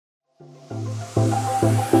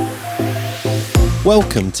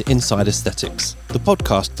Welcome to Inside Aesthetics, the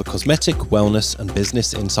podcast for cosmetic, wellness and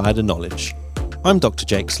business insider knowledge. I'm Dr.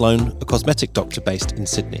 Jake Sloan, a cosmetic doctor based in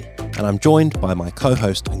Sydney, and I'm joined by my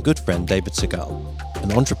co-host and good friend David Segal,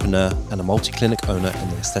 an entrepreneur and a multi-clinic owner in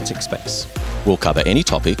the aesthetic space. We'll cover any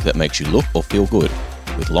topic that makes you look or feel good,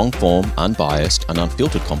 with long-form, unbiased and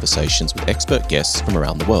unfiltered conversations with expert guests from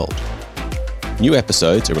around the world. New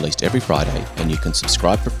episodes are released every Friday, and you can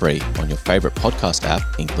subscribe for free on your favourite podcast app,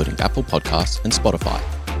 including Apple Podcasts and Spotify.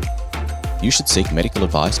 You should seek medical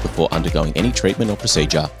advice before undergoing any treatment or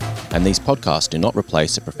procedure, and these podcasts do not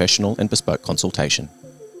replace a professional and bespoke consultation.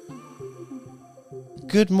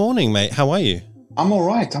 Good morning, mate. How are you? I'm all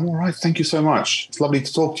right. Thank you so much. It's lovely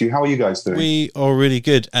to talk to you. How are you guys doing? We are really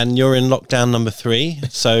good, and you're in lockdown number 3,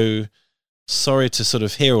 so sorry to sort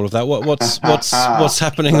of hear all of that. What's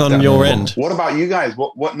happening on your end? What about you guys?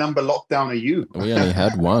 What number lockdown are you? We only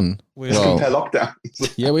had one. Compare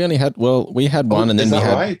lockdowns. Yeah, we had one, and then we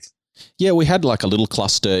had. Right? Yeah, we had like a little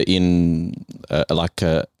cluster in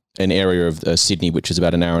an area of Sydney, which is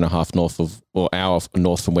about an hour and a half north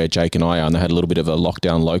from where Jake and I are, and they had a little bit of a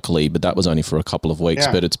lockdown locally, but that was only for a couple of weeks.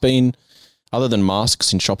 Yeah. But it's been, other than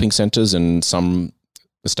masks in shopping centres and some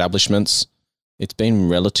establishments, it's been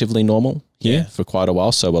relatively normal here for quite a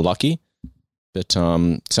while, so we're lucky. But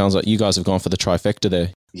sounds like you guys have gone for the trifecta there.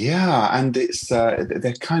 Yeah, and it's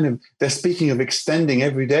they're speaking of extending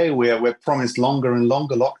every day. We're promised longer and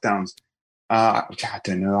longer lockdowns. I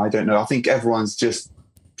don't know. I think everyone's just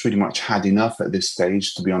pretty much had enough at this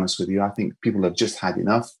stage, to be honest with you. I think people have just had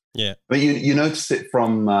enough. Yeah. But you notice it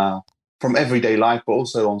from everyday life, but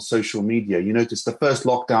also on social media. You notice the first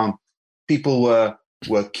lockdown, people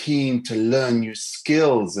were keen to learn new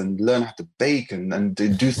skills and learn how to bake and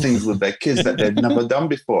do things with their kids that they'd never done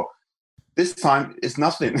before. This time, it's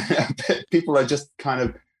nothing. People are just kind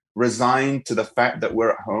of resigned to the fact that we're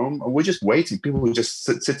at home and we're just waiting. People were just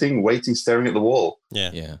sitting, waiting, staring at the wall.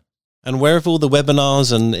 Yeah. And where have all the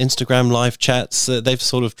webinars and Instagram live chats, they've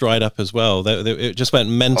sort of dried up as well. It just went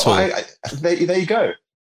mental. There you go.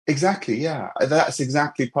 Exactly, yeah. That's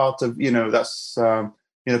exactly part of, that's...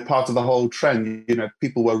 part of the whole trend.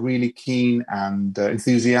 People were really keen and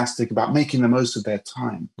enthusiastic about making the most of their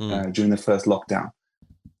time during the first lockdown.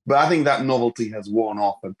 But I think that novelty has worn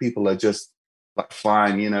off, and people are just like,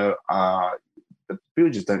 fine.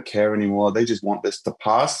 People just don't care anymore. They just want this to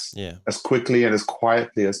pass as quickly and as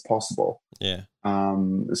quietly as possible. Yeah.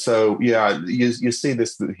 You see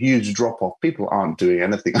this huge drop off. People aren't doing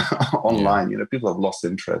anything online. People have lost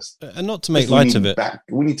interest. And not to make light of it,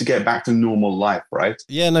 we need to get back to normal life, right?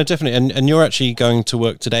 Yeah, no, definitely. And you're actually going to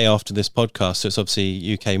work today after this podcast. So it's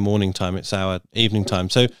obviously UK morning time. It's our evening time.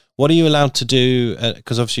 So what are you allowed to do?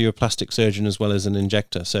 Because obviously you're a plastic surgeon as well as an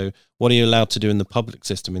injector. So what are you allowed to do in the public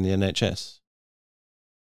system, in the NHS?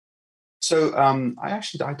 So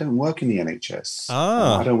I don't work in the NHS.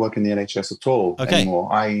 I don't work in the NHS at all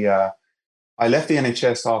anymore. I left the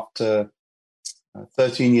NHS after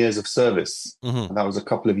 13 years of service. Mm-hmm. That was a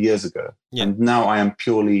couple of years ago. Yeah. And now I am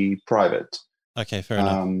purely private. Okay, fair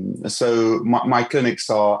enough. So my clinics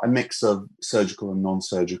are a mix of surgical and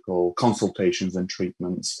non-surgical consultations and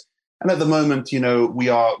treatments. And at the moment, we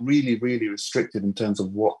are really, really restricted in terms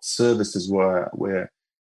of what services we're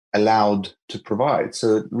allowed to provide.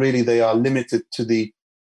 So really they are limited to the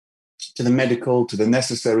medical, to the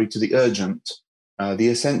necessary, to the urgent, the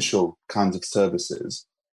essential kinds of services.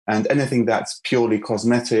 And anything that's purely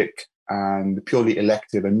cosmetic and purely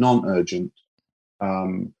elective and non-urgent,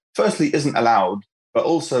 firstly, isn't allowed, but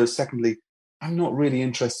also secondly, I'm not really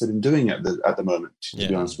interested in doing it at the moment, to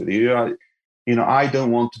be honest with you. I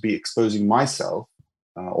don't want to be exposing myself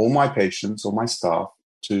or my patients or my staff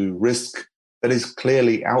to risk that is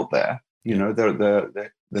clearly out there.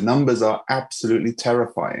 The numbers are absolutely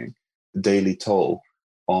terrifying, the daily toll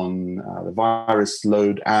on the virus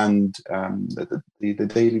load and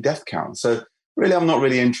the daily death count. So really, I'm not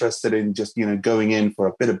really interested in just, going in for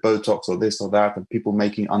a bit of Botox or this or that and people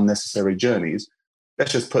making unnecessary journeys.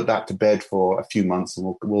 Let's just put that to bed for a few months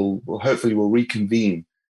and we'll hopefully reconvene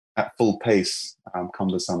at full pace come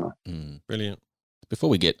the summer. Brilliant. Before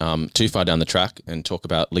we get too far down the track and talk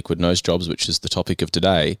about liquid nose jobs, which is the topic of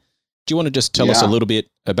today, do you want to just tell us a little bit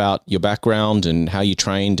about your background and how you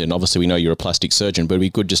trained? And obviously we know you're a plastic surgeon, but it'd be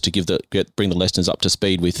good just to bring the listeners up to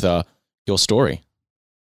speed with your story.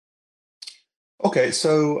 Okay,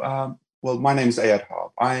 so, my name is Ayad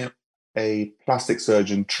Harb. I am a plastic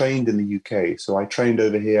surgeon trained in the UK. So I trained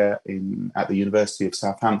over here at the University of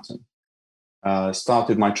Southampton.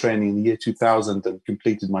 Started my training in the year 2000 and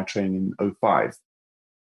completed my training in 2005.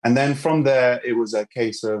 And then from there, it was a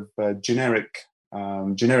case of generic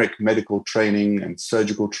medical training and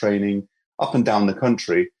surgical training. up and down the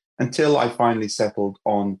country until I finally settled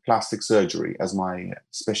on plastic surgery as my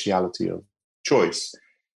speciality of choice.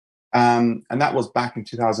 And that was back in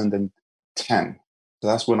 2010. So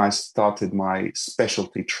that's when I started my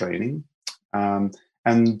specialty training.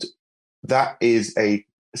 And that is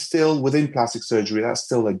still within plastic surgery, that's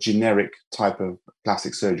still a generic type of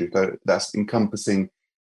plastic surgery. So that's encompassing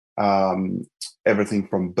everything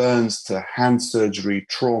from burns to hand surgery,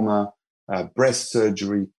 trauma, breast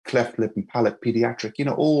surgery, cleft lip and palate, pediatric,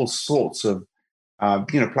 all sorts of,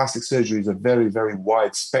 plastic surgery is a very, very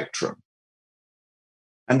wide spectrum.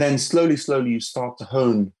 And then slowly, you start to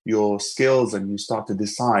hone your skills and you start to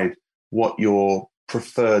decide what your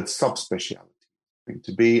preferred subspecialty is going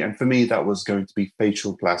to be. And for me, that was going to be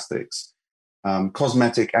facial plastics,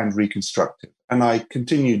 cosmetic and reconstructive. And I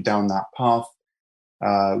continued down that path,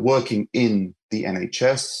 working in the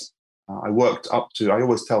NHS. I worked up to, I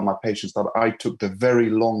always tell my patients that I took the very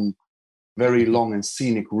long and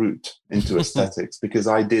scenic route into aesthetics because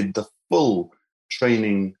I did the full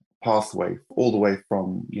training pathway all the way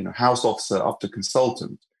from house officer up to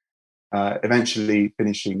consultant, eventually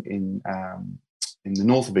finishing in the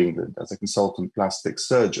north of England as a consultant plastic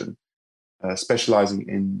surgeon, specializing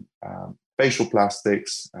in facial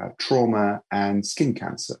plastics, trauma, and skin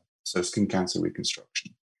cancer. So skin cancer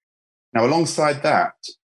reconstruction. Now, alongside that,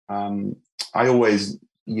 I've always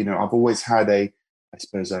had the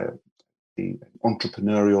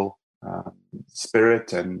entrepreneurial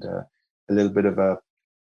spirit and a little bit of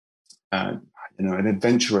an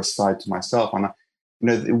adventurous side to myself. And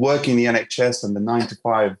working the NHS and the 9 to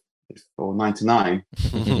 5 or 9 to 9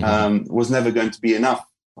 was never going to be enough,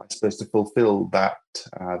 I suppose, to fulfill that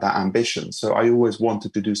ambition. So I always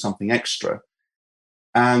wanted to do something extra.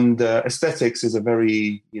 And aesthetics is a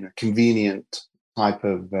very convenient type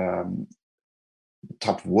of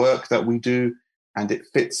work that we do, and it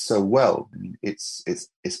fits so well. I mean, it's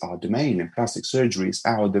our domain. In plastic surgery, it's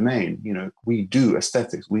our domain. We do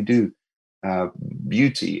aesthetics, we do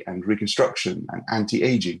beauty and reconstruction and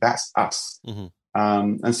anti-aging. That's us.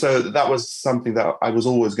 Mm-hmm. And so that was something that I was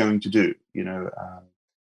always going to do.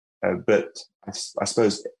 But I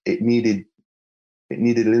suppose it needed a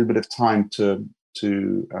little bit of time to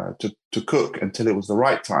cook until it was the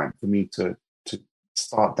right time for me to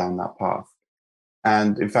start down that path.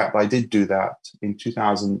 And in fact, I did do that in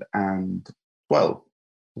 2012.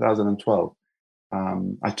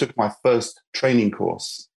 I took my first training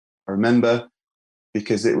course. I remember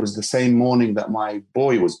because it was the same morning that my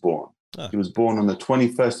boy was born. Oh. He was born on the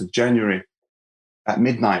 21st of January at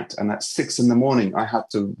midnight. And at 6 a.m, I had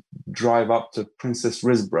to drive up to Princess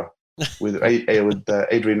Risborough with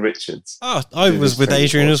Adrian Richards. Oh, I was with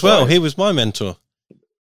Adrian as well. He was my mentor.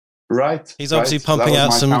 Right. He's obviously pumping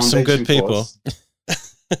out some good people.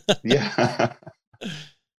 Yeah. And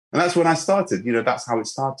that's when I started. That's how it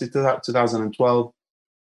started, 2012.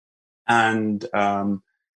 And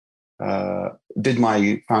did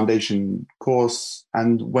my foundation course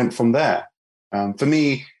and went from there. For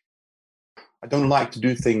me, I don't like to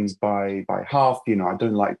do things by half. I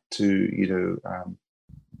don't like to,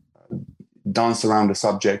 dance around a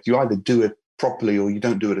subject. You either do it properly or you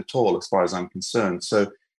don't do it at all, as far as I'm concerned. So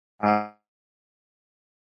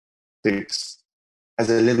it's as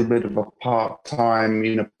a little bit of a part-time,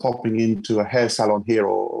 popping into a hair salon here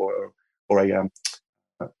or a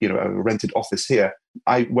rented office here.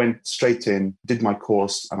 I went straight in, did my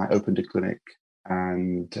course, and I opened a clinic,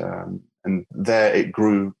 and there it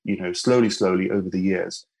grew, slowly over the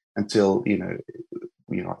years until I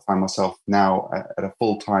find myself now at a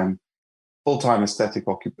full-time aesthetic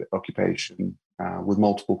occupation with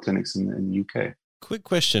multiple clinics in the UK. Quick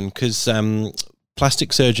question, because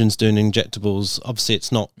plastic surgeons doing injectables, obviously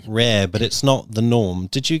it's not rare, but it's not the norm.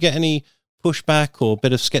 Did you get any pushback or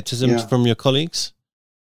bit of skepticism from your colleagues?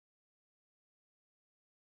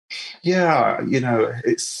 Yeah,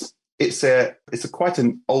 it's a quite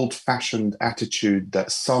an old-fashioned attitude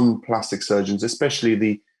that some plastic surgeons,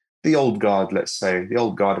 especially the old guard, let's say, the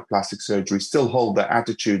old guard of plastic surgery, still hold that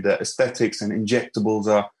attitude that aesthetics and injectables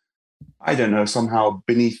are, I don't know, somehow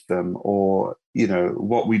beneath them, or,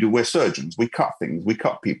 what we do, we're surgeons, we cut things, we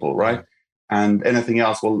cut people, right? Yeah. And anything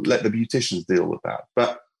else, well, let the beauticians deal with that.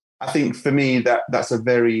 But I think for me, that's a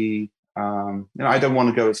very, I don't want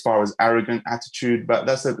to go as far as arrogant attitude, but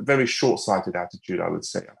that's a very short-sighted attitude, I would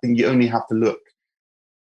say. I think you only have to look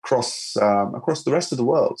across the rest of the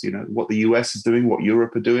world, what the US is doing, what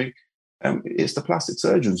Europe are doing. It's the plastic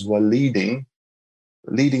surgeons who are leading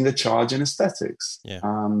the charge in aesthetics. Yeah.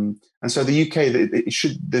 And so the UK,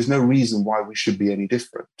 there's no reason why we should be any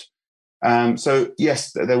different. So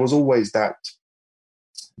yes, there was always that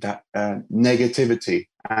negativity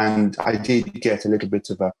And I did get a little bit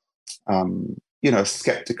of a,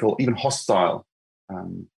 skeptical, even hostile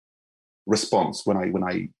response when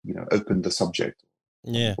I opened the subject,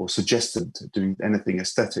 or suggested doing anything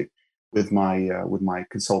aesthetic with my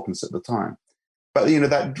consultants at the time. But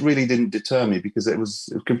that really didn't deter me, because it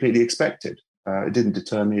was completely expected. It didn't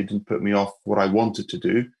deter me. It didn't put me off what I wanted to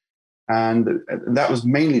do, and that was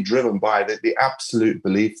mainly driven by the absolute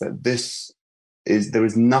belief that there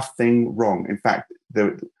is nothing wrong. In fact,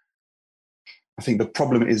 I think the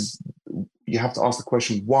problem is you have to ask the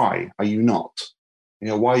question: why are you not?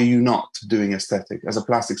 Why are you not doing aesthetic as a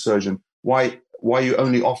plastic surgeon? Why are you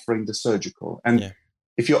only offering the surgical? And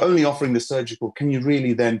if you're only offering the surgical, can you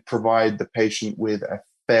really then provide the patient with a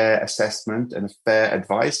fair assessment and a fair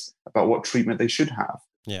advice about what treatment they should have?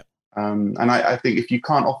 Yeah. And I think if you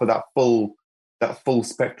can't offer that full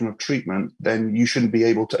spectrum of treatment, then you shouldn't be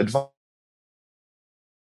able to advise.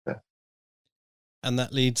 And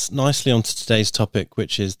that leads nicely onto today's topic,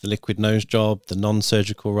 which is the liquid nose job, the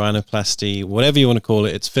non-surgical rhinoplasty, whatever you want to call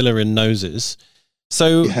it. It's filler in noses.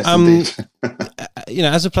 So, yes,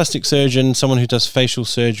 as a plastic surgeon, someone who does facial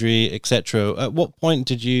surgery, etc., at what point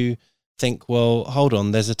did you think, well, hold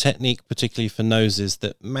on, there's a technique particularly for noses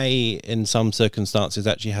that may, in some circumstances,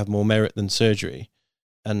 actually have more merit than surgery?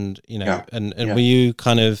 And, were you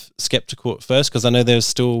kind of skeptical at first? Because I know there's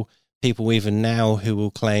still people even now who will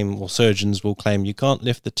claim, or surgeons will claim, you can't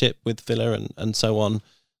lift the tip with filler and so on.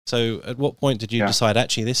 So at what point did you decide,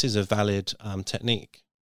 actually, this is a valid technique?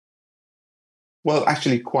 Well,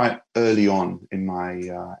 actually, quite early on in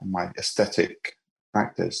my aesthetic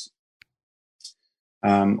practice.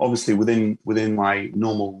 Obviously, within my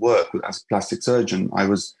normal work as a plastic surgeon, I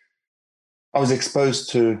was exposed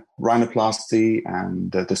to rhinoplasty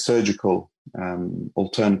and the surgical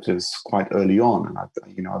alternatives quite early on, and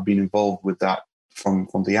I've been involved with that from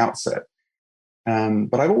the outset.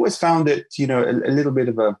 But I've always found it, a little bit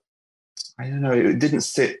of a, I don't know, it didn't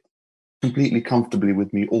sit completely comfortably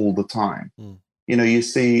with me all the time. You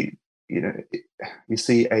see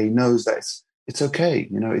a nose it's okay,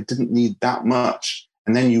 it didn't need that much,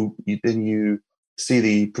 and then you see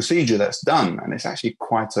the procedure that's done, and it's actually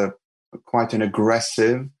quite an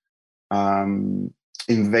aggressive,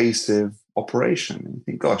 invasive operation. And you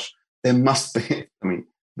think, gosh, there must be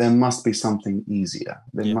something easier.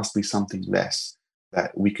 There must be something less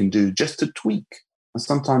that we can do just to tweak. And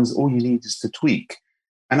sometimes all you need is to tweak.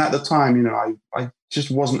 And at the time, I just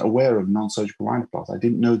wasn't aware of non-surgical rhinoplasty. I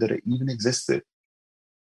didn't know that it even existed.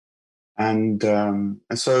 And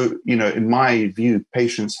so, in my view,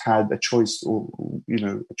 patients had a choice,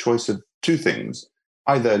 a choice of two things: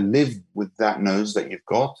 either live with that nose that you've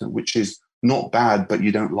got, which is not bad, but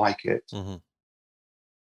you don't like it,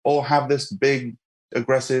 or have this big,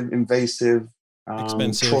 aggressive, invasive,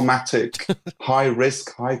 traumatic, high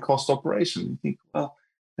risk, high cost operation. You think, well,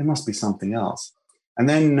 there must be something else. And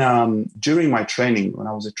then during my training, when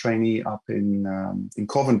I was a trainee up in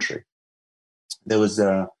Coventry, there was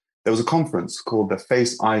a conference called the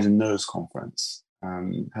Face, Eyes and Nose Conference,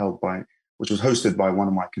 which was hosted by one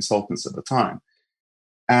of my consultants at the time.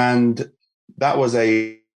 And that was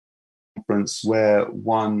a conference where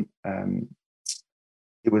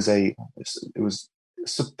it was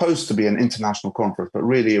supposed to be an international conference, but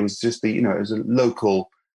really it was just it was a local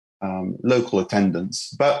attendance.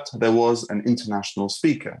 But there was an international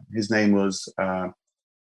speaker. His name was Mark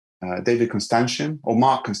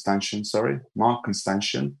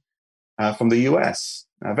Constantian from the US,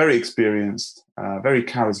 a very experienced, very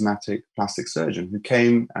charismatic plastic surgeon who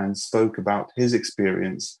came and spoke about his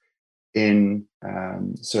experience in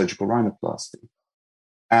surgical rhinoplasty.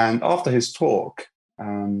 And after his talk,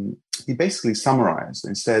 he basically summarized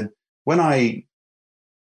and said, when I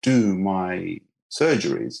do my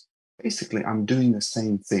surgeries, basically I'm doing the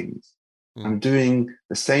same things. I'm doing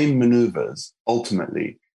the same maneuvers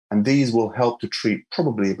ultimately, and these will help to treat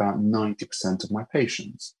probably about 90% of my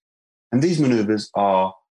patients. And these maneuvers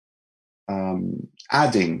are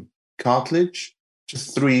adding cartilage to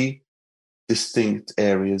 3 distinct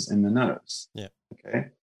areas in the nose. Yeah. Okay.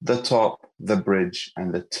 The top, the bridge,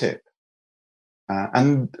 and the tip.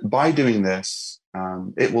 And by doing this,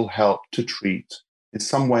 it will help to treat in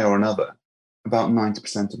some way or another about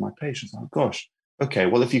 90% of my patients. Oh, gosh. Okay.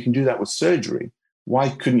 Well, if you can do that with surgery, why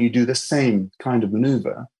couldn't you do the same kind of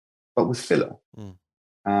maneuver, but with filler?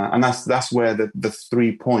 And that's where the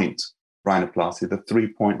 3-point rhinoplasty, the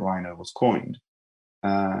 3-point rhino, was coined.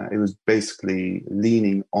 It was basically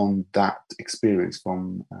leaning on that experience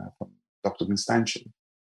from Dr. Constantian,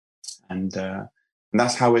 and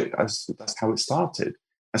that's how it started.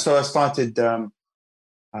 And so I started,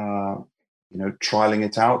 trialing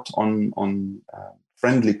it out on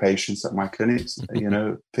friendly patients at my clinics,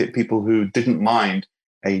 people who didn't mind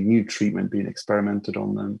a new treatment being experimented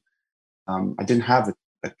on them. I didn't have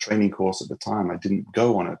a training course at the time. I didn't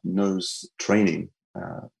go on a nose training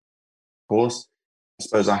course. I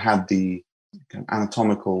suppose I had the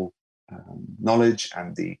anatomical knowledge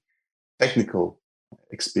and the technical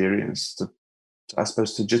experience to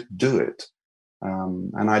just do it.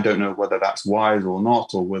 And I don't know whether that's wise or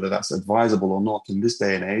not, or whether that's advisable or not in this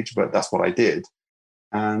day and age, but that's what I did.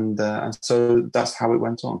 And so that's how it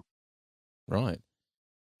went on. Right.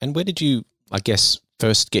 And where did you, I guess,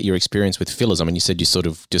 first get your experience with fillers? I mean, you said you sort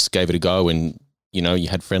of just gave it a go and, you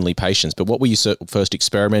had friendly patients, but what were you first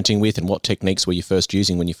experimenting with, and what techniques were you first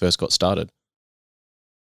using when you first got started?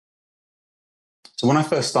 So when I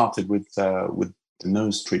first started with the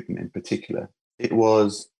nose treatment in particular, it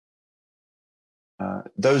was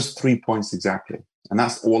those 3 points exactly. And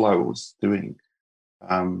that's all I was doing,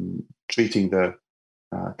 treating the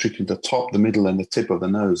top, the middle, and the tip of the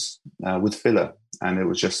nose with filler. And it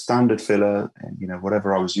was just standard filler, and,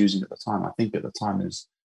 whatever I was using at the time. I think at the time it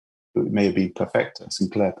may have been Perfecta,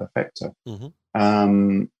 Sinclair Perfecta. Mm-hmm.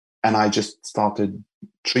 And I just started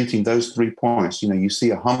treating those 3 points. You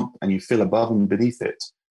see a hump and you fill above and beneath it.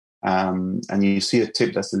 And you see a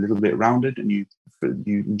tip that's a little bit rounded, and you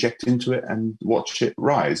inject into it and watch it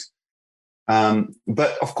rise.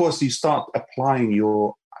 But of course, you start applying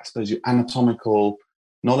your anatomical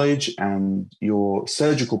knowledge and your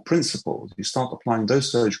surgical principles. You start applying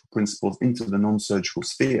those surgical principles into the non-surgical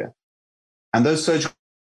sphere. And those surgical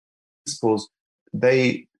principles,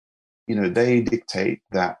 they dictate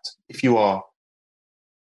that if you are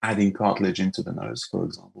adding cartilage into the nose, for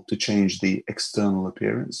example, to change the external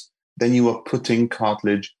appearance, then you are putting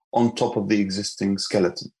cartilage on top of the existing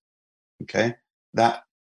skeleton. Okay? That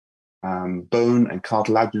bone and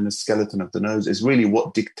cartilaginous skeleton of the nose is really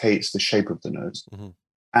what dictates the shape of the nose. Mm-hmm.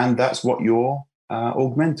 And that's what you're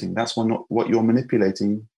augmenting. That's what you're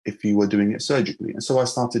manipulating if you were doing it surgically. And so I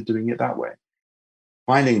started doing it that way,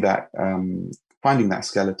 finding that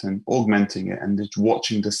skeleton, augmenting it, and just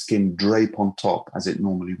watching the skin drape on top as it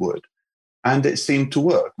normally would. And it seemed to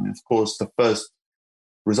work. And of course, the first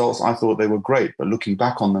results, I thought they were great, but looking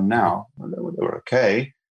back on them now, they were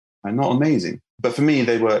okay and not amazing. But for me,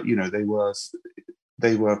 they were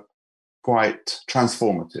quite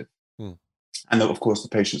transformative. Mm. And of course, the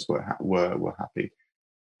patients were happy.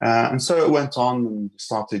 And so it went on, and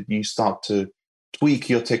you start to tweak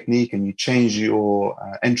your technique, and you change your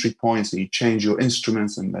entry points, and you change your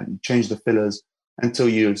instruments, and then you change the fillers until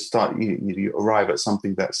you arrive at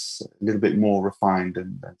something that's a little bit more refined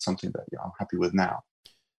and something that I'm happy with now.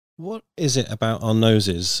 What is it about our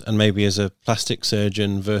noses, and maybe as a plastic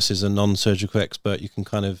surgeon versus a non-surgical expert, you can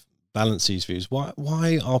kind of balance these views?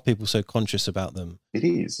 Why are people so conscious about them?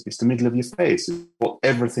 It's the middle of your face. It's what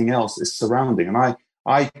everything else is surrounding. And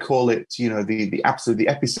I call it, the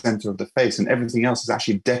epicenter of the face, and everything else is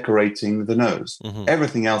actually decorating the nose. Mm-hmm.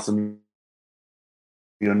 Everything else in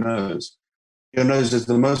your nose. Your nose is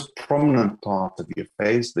the most prominent part of your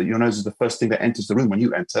face. That your nose is the first thing that enters the room when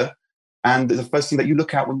you enter, and the first thing that you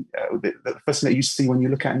look at the first thing that you see when you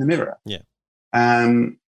look at in the mirror. Yeah.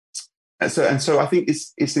 And so I think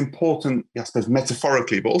it's important, I suppose,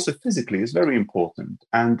 metaphorically, but also physically, it's very important,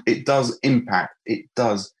 and it does impact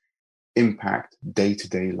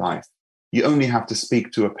day-to-day life. You only have to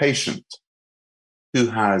speak to a patient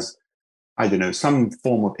who has, some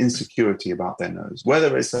form of insecurity about their nose,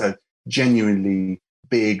 whether it's a genuinely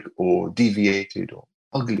big or deviated or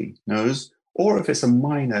ugly nose, or if it's a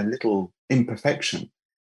minor little imperfection.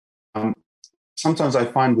 Sometimes I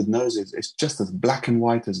find with noses, it's just as black and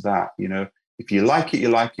white as that. If you like it, you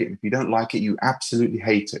like it. If you don't like it, you absolutely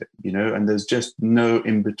hate it. And there's just no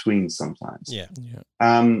in between sometimes. Yeah.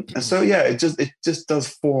 And so it just does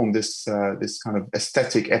form this kind of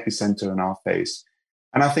aesthetic epicenter in our face.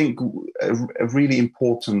 And I think a really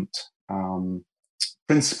important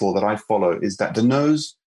principle that I follow is that the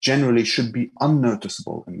nose generally should be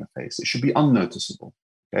unnoticeable in the face. It should be unnoticeable.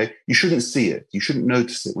 Okay, you shouldn't see it. You shouldn't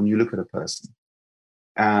notice it when you look at a person.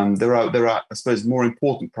 There are, I suppose, more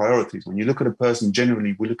important priorities. When you look at a person,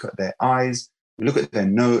 generally we look at their eyes, we look at their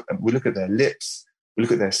nose, we look at their lips, we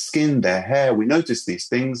look at their skin, their hair. We notice these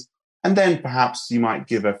things, and then perhaps you might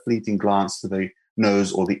give a fleeting glance to the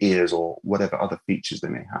nose or the ears or whatever other features they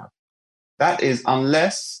may have. That is,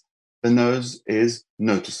 unless the nose is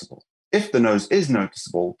noticeable. If the nose is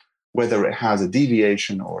noticeable, whether it has a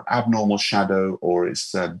deviation or an abnormal shadow or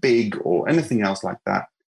it's big or anything else like that,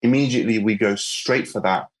 immediately we go straight for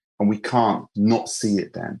that, and we can't not see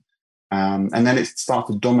it then. And then it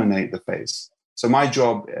starts to dominate the face. So my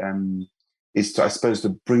job is to, I suppose, to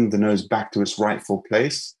bring the nose back to its rightful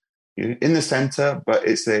place in the center. But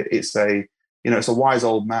it's a wise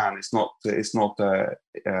old man. It's not a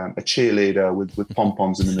cheerleader with pom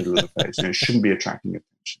poms in the middle of the face. It shouldn't be attracting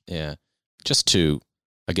attention. Yeah, just to,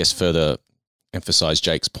 I guess, further emphasize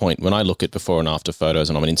Jake's point, when I look at before and after photos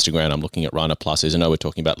and I'm on Instagram, I'm looking at rhinoplasties. I know we're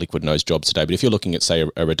talking about liquid nose jobs today, but if you're looking at, say,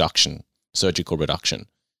 a reduction, surgical reduction,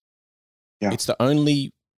 it's the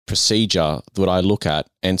only procedure that I look at,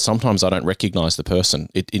 and sometimes I don't recognize the person.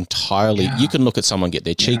 It entirely, you can look at someone get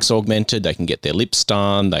their cheeks augmented, they can get their lips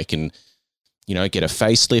done, they can, get a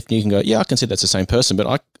facelift, and you can go, yeah, I can see that's the same person, but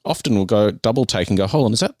I often will go double take and go, hold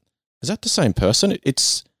on, is that the same person?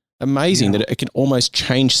 It's amazing that it can almost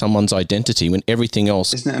change someone's identity when everything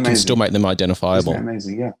else can still make them identifiable. Isn't it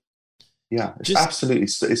amazing? Yeah. Yeah. It's absolutely,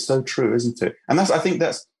 it's so true, isn't it? And I think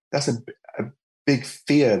that's a big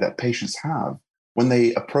fear that patients have when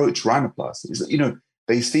they approach rhinoplasty, is that,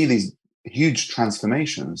 they see these huge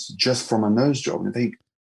transformations just from a nose job and they think,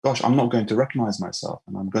 gosh, I'm not going to recognize myself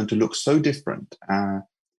and I'm going to look so different. And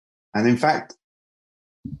in fact,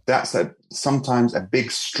 that's sometimes a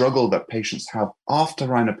big struggle that patients have after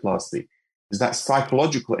rhinoplasty, is that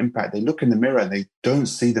psychological impact. They look in the mirror and they don't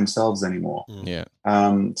see themselves anymore. Yeah.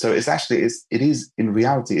 So it is in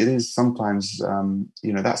reality, it is sometimes,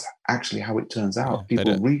 that's actually how it turns out.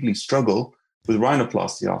 People really struggle with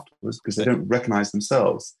rhinoplasty afterwards because they don't recognize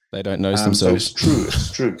themselves. They don't know themselves. So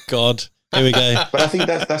it's true. God, here we go. But I think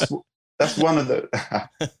that's one of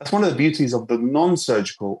the beauties of the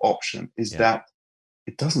non-surgical option is that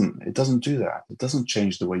it doesn't do that. It doesn't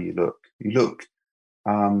change the way you look. You look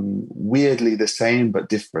weirdly the same but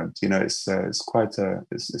different. It's quite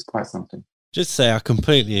something. Just say I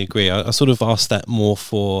completely agree. I sort of asked that more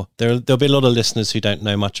for there'll be a lot of listeners who don't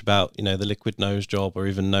know much about the liquid nose job or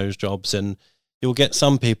even nose jobs, and you'll get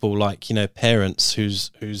some people like parents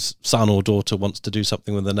whose son or daughter wants to do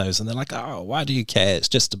something with the nose, and they're like, oh, why do you care? It's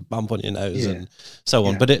just a bump on your nose and so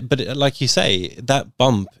on. But it, like you say, that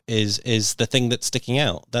bump is the thing that's sticking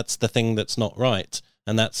out. That's the thing that's not right,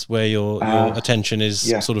 and that's where your attention is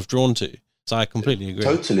sort of drawn to. So I completely agree.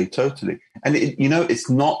 Totally. And it's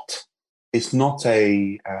not a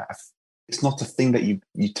thing that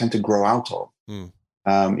you tend to grow out of.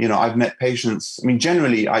 I've met patients. I mean,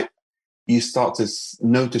 generally, you start to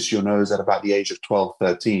notice your nose at about the age of 12,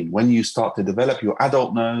 13. When you start to develop your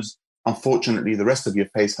adult nose, unfortunately, the rest of your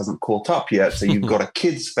face hasn't caught up yet. So you've got a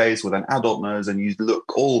kid's face with an adult nose, and you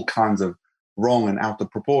look all kinds of wrong and out of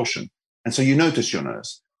proportion. And so you notice your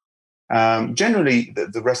nose. Generally,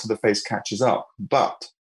 the rest of the face catches up, but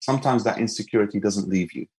sometimes that insecurity doesn't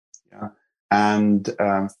leave you. And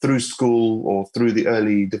through school or through the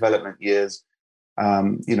early development years,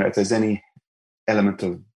 if there's any element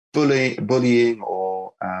of bullying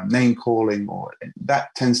or name calling, or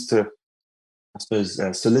that tends to, I suppose,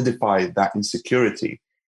 solidify that insecurity.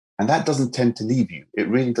 And that doesn't tend to leave you. It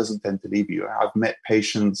really doesn't tend to leave you. I've met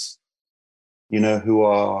patients, who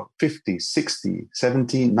are 50, 60,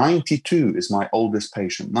 70, 92 is my oldest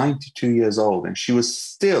patient, 92 years old. And she was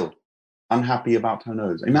still unhappy about her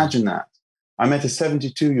nose. Imagine that. I met a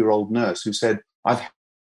 72-year-old nurse who said, I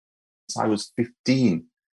was 15.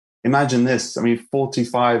 Imagine this. I mean,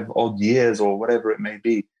 45 odd years or whatever it may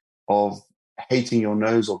be of hating your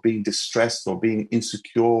nose or being distressed or being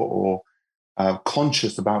insecure or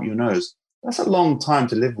conscious about your nose. That's a long time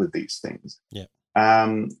to live with these things. Yeah.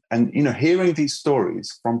 And, hearing these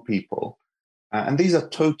stories from people, and these are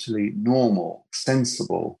totally normal,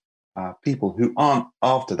 sensible people who aren't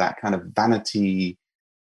after that kind of vanity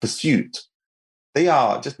pursuit. They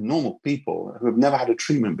are just normal people who have never had a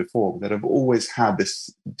treatment before, that have always had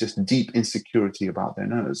this just deep insecurity about their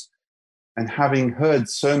nose. And having heard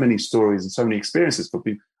so many stories and so many experiences for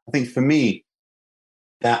people, I think for me,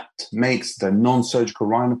 that makes the non-surgical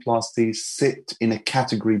rhinoplasty sit in a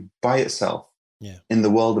category by itself in the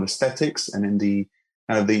world of aesthetics and in the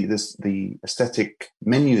kind of the aesthetic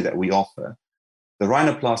menu that we offer. The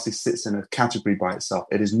rhinoplasty sits in a category by itself.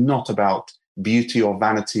 It is not about beauty or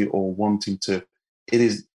vanity or wanting to. It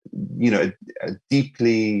is, a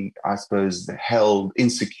deeply, I suppose, held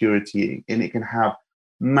insecurity, and it can have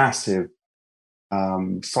massive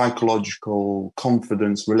psychological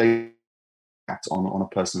confidence related on a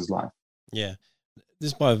person's life. Yeah.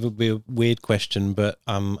 This might be a weird question, but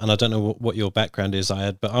and I don't know what your background is,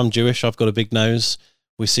 Ayad, but I'm Jewish. I've got a big nose.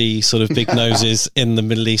 We see sort of big noses in the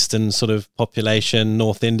Middle Eastern sort of population,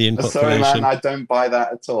 North Indian population. Sorry, man, I don't buy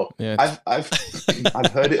that at all. Yeah. I've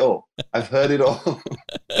heard it all. I've heard it all.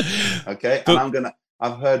 Okay, and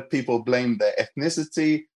I've heard people blame their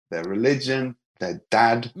ethnicity, their religion, their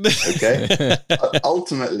dad. Okay,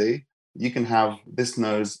 ultimately, You can have this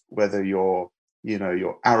nose, whether you're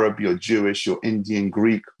Arab, you're Jewish, you're Indian,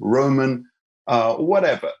 Greek, Roman,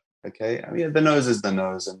 whatever. Okay, I mean, the nose is the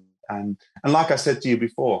nose, and like I said to you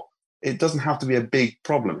before, it doesn't have to be a big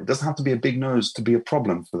problem. It doesn't have to be a big nose to be a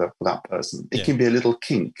problem for that person. It can be a little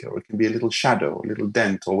kink, or it can be a little shadow, or a little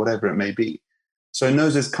dent, or whatever it may be. So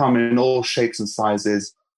noses come in all shapes and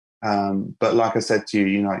sizes. But like I said to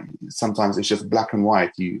you, sometimes it's just black and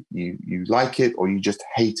white. You like it, or you just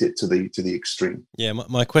hate it to the extreme. Yeah,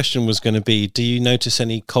 my question was going to be: do you notice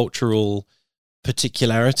any cultural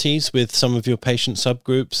particularities with some of your patient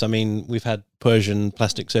subgroups? I mean, we've had Persian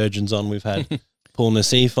plastic surgeons on, we've had Paul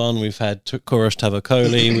Nassif on, we've had Kourosh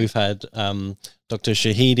Tavakoli, we've had Dr.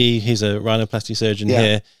 Shahidi, he's a rhinoplasty surgeon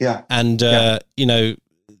here, and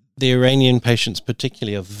the Iranian patients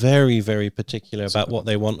particularly are very, very particular about what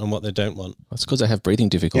they want and what they don't want. That's because they have breathing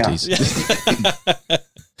difficulties. Yeah.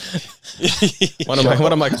 One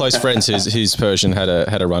of my close friends who's Persian had a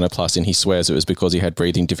rhinoplasty, and he swears it was because he had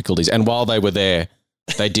breathing difficulties. And while they were there,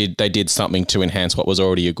 they did something to enhance what was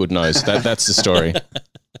already a good nose. That's the story.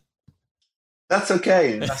 That's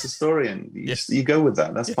okay. That's a story, and you go with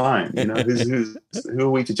that. That's fine. Who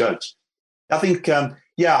are we to judge? I think,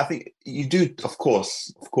 I think you do. Of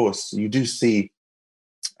course, you do see,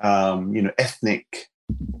 ethnic,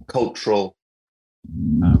 cultural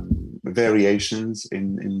variations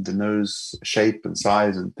in the nose shape and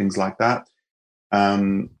size and things like that.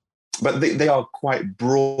 But they are quite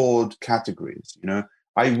broad categories.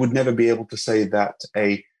 I would never be able to say that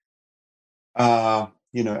a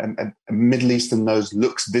Middle Eastern nose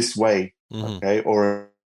looks this way, okay, or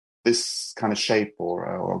this kind of shape, or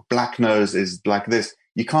a black nose is like this.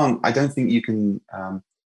 You can't. I don't think you can,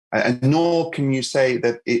 and nor can you say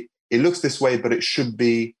that it looks this way, but it should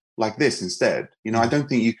be like this instead. I don't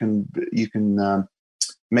think you can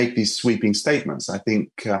make these sweeping statements. I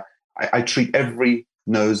think I treat every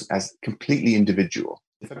nose as completely individual.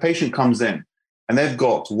 If a patient comes in and they've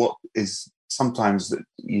got what is sometimes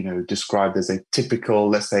described as a typical,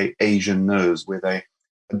 let's say, Asian nose with a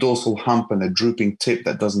dorsal hump and a drooping tip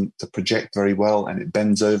that doesn't project very well, and it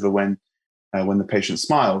bends over when the patient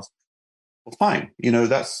smiles. Well, fine.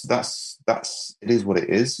 That's it is what it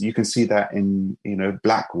is. You can see that in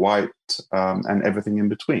black, white, and everything in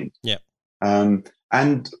between. Yeah.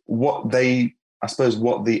 And what the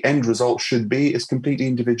end result should be is completely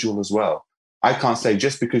individual as well. I can't say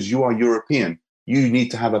just because you are European, you need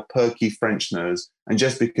to have a perky French nose, and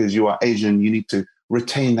just because you are Asian, you need to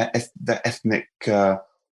retain the ethnic, the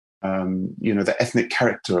ethnic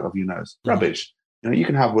character of your nose. Rubbish. You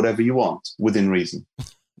can have whatever you want within reason.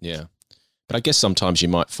 Yeah. But I guess sometimes you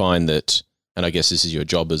might find that, and I guess this is your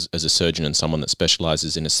job as a surgeon and someone that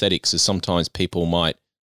specializes in aesthetics, is sometimes people might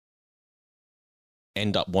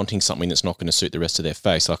end up wanting something that's not going to suit the rest of their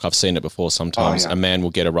face. Like I've seen it before. Sometimes a man will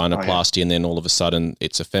get a rhinoplasty and then all of a sudden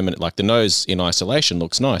it's effeminate. Like the nose in isolation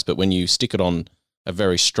looks nice, but when you stick it on a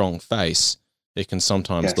very strong face, it can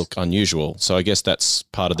sometimes look unusual. So I guess that's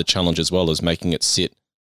part of the challenge as well, as making it sit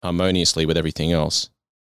harmoniously with everything else.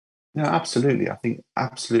 No, absolutely. I think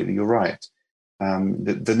absolutely you're right.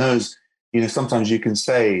 The nose, sometimes you can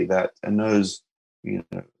say that a nose,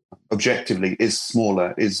 objectively is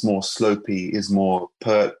smaller, is more slopey, is more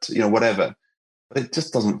pert, whatever. But it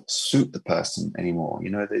just doesn't suit the person anymore.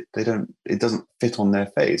 They don't. It doesn't fit on their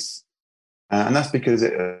face, and that's because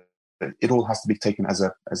it all has to be taken as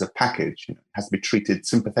a package. It has to be treated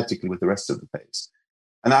sympathetically with the rest of the face.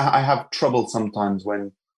 And I have trouble sometimes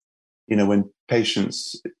when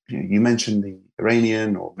patients, you mentioned the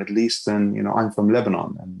Iranian or Middle Eastern, I'm from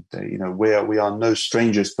Lebanon, and, we are no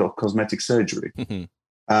strangers to cosmetic surgery.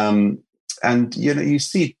 And, you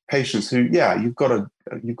see patients who, you've got a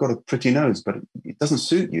pretty nose, but it doesn't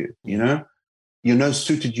suit you, Your nose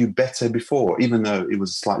suited you better before, even though it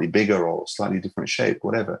was slightly bigger or slightly different shape,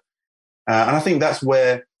 whatever. And I think that's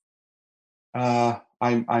where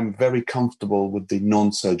I'm very comfortable with the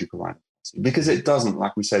non-surgical rhinoplasty, because it doesn't,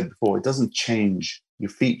 like we said before, it doesn't change your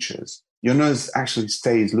features. Your nose actually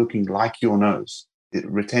stays looking like your nose. It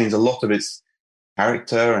retains a lot of its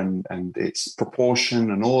character and its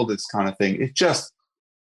proportion and all this kind of thing. It's just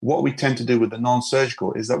what we tend to do with the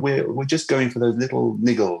non-surgical is that we're just going for those little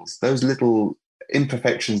niggles, those little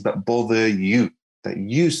imperfections that bother you, that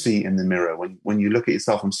you see in the mirror when you look at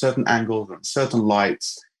yourself from certain angles and certain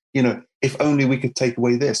lights. If only we could take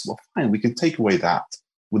away this. Well, fine, we can take away that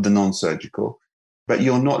with the non-surgical, but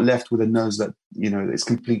you're not left with a nose that, is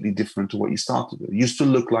completely different to what you started with. You still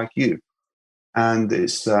look like you. And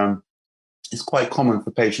it's quite common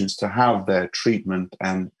for patients to have their treatment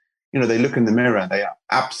and, they look in the mirror and they are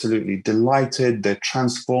absolutely delighted. They're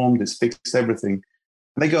transformed. It's fixed everything.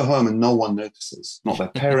 And they go home and no one notices, not their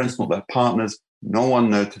parents, not their partners, no one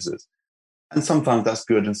notices. And sometimes that's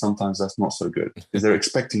good and sometimes that's not so good because they're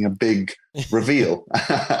expecting a big reveal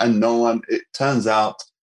and it turns out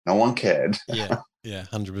no one cared. Yeah,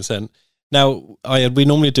 100%. Now, we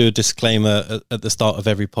normally do a disclaimer at the start of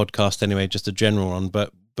every podcast anyway, just a general one.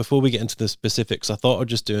 But before we get into the specifics, I thought I'd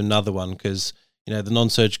just do another one because, the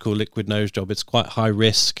non-surgical liquid nose job, it's quite high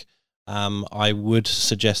risk. I would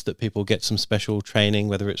suggest that people get some special training,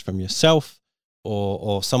 whether it's from yourself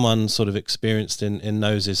or someone sort of experienced in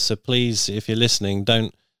noses. So please, if you're listening,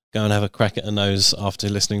 don't go and have a crack at a nose after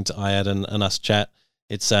listening to Ayad and us chat.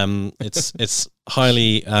 It's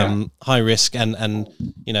highly high risk and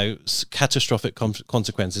catastrophic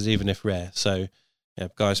consequences, even if rare. So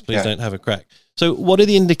guys, please don't have a crack. So what are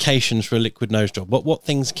the indications for a liquid nose job? What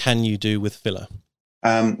things can you do with filler?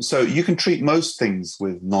 So you can treat most things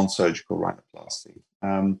with non-surgical rhinoplasty.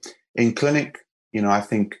 In clinic, I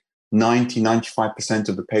think 95%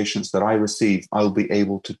 of the patients that I receive, I'll be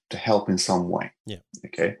able to help in some way. Yeah.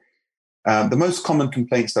 Okay. The most common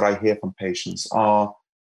complaints that I hear from patients are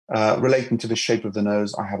relating to the shape of the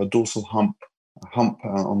nose. I have a dorsal hump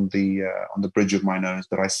on the bridge of my nose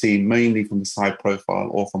that I see mainly from the side profile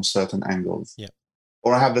or from certain angles. Yeah.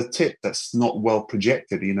 Or I have the tip that's not well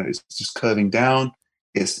projected. It's just curving down.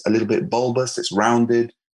 It's a little bit bulbous. It's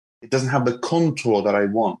rounded. It doesn't have the contour that I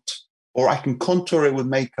want. Or I can contour it with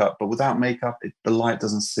makeup, but without makeup, the light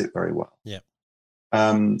doesn't sit very well. Yeah.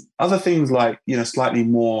 Other things like, slightly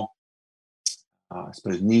more, I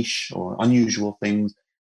suppose, niche or unusual things,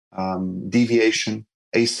 deviation,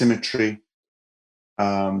 asymmetry,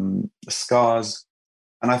 scars.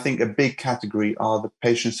 And I think a big category are the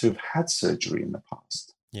patients who've had surgery in the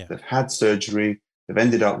past. Yeah. They've had surgery, they've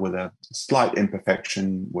ended up with a slight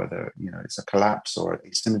imperfection, whether, it's a collapse or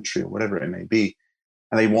asymmetry or whatever it may be.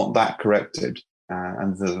 And they want that corrected.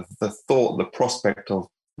 And the prospect of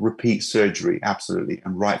repeat surgery absolutely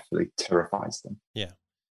and rightfully terrifies them. Yeah.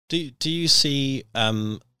 Do you see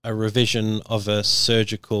a revision of a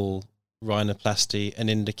surgical rhinoplasty an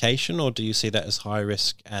indication, or do you see that as high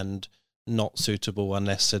risk and not suitable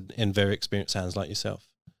unless in very experienced hands like yourself?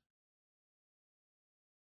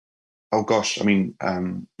 Oh gosh, let me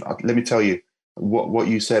tell you what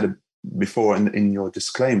you said before in your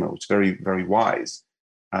disclaimer, which is very, very wise.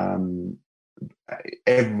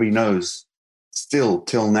 Every nose, still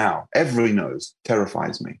till now, every nose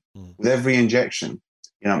terrifies me. With every injection,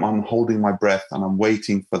 I'm holding my breath and I'm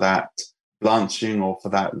waiting for that blanching or for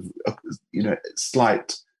that,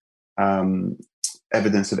 slight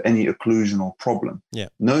evidence of any occlusion or problem. Yeah.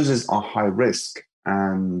 Noses are high risk,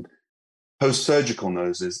 and post-surgical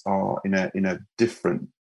noses are in a different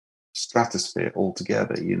stratosphere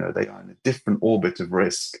altogether. They are in a different orbit of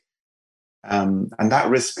risk. And that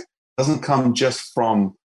risk doesn't come just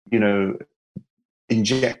from,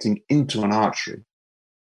 injecting into an artery,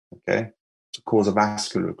 okay, to cause a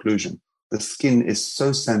vascular occlusion. The skin is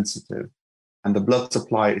so sensitive and the blood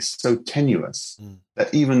supply is so tenuous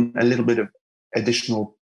that even a little bit of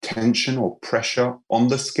additional tension or pressure on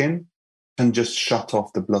the skin can just shut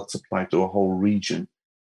off the blood supply to a whole region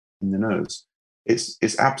in the nose.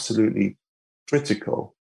 It's absolutely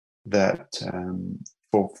critical that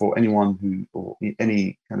for anyone or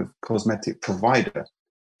any kind of cosmetic provider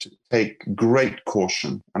to take great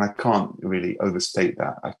caution, and I can't really overstate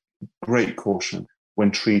that, great caution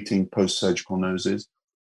when treating post-surgical noses.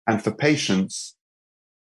 And for patients,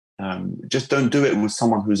 just don't do it with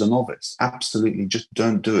someone who's a novice. Absolutely, just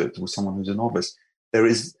don't do it with someone who's a novice. There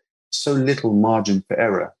is so little margin for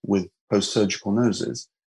error with post-surgical noses.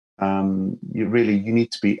 You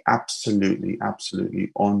need to be absolutely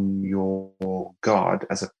on your guard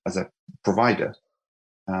as a provider,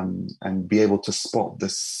 and be able to spot the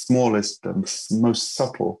smallest, the most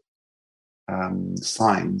subtle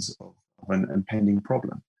signs of an impending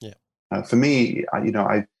problem. Yeah. For me,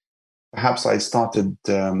 I started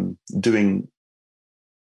doing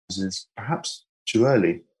this perhaps too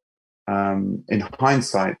early. In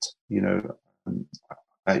hindsight,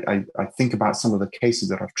 I think about some of the cases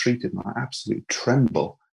that I've treated, and I absolutely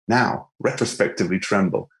tremble now. Retrospectively,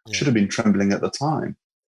 tremble. Yeah. Should have been trembling at the time.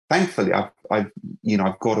 Thankfully,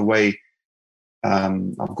 I've got away.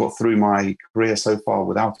 I've got through my career so far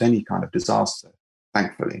without any kind of disaster.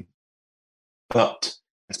 Thankfully, but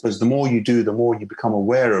I suppose the more you do, the more you become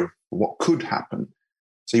aware of what could happen.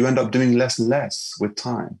 So you end up doing less and less with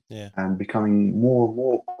time, and becoming more and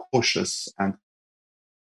more cautious and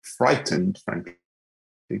frightened, frankly,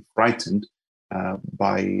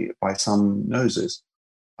 by some noses.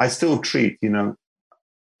 I still treat, I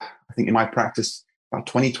think in my practice, about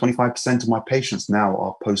 20-25% of my patients now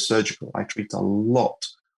are post-surgical. I treat a lot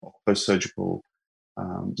of post-surgical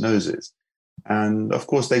noses. And of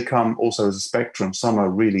course, they come also as a spectrum. Some are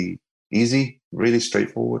really easy, really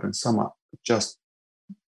straightforward, and some are just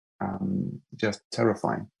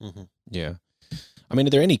terrifying. Mm-hmm. Yeah. I mean, are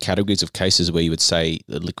there any categories of cases where you would say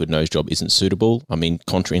the liquid nose job isn't suitable? I mean,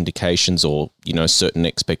 contraindications or, certain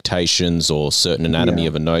expectations or certain anatomy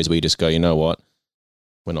of a nose where you just go, you know what,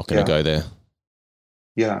 we're not going to go there.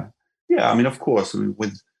 Yeah. I mean, of course,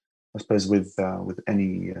 with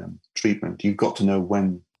any treatment, you've got to know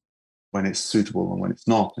when it's suitable and when it's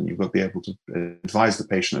not, and you've got to be able to advise the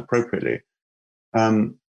patient appropriately.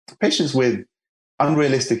 Patients with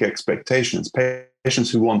unrealistic expectations,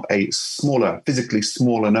 patients who want a physically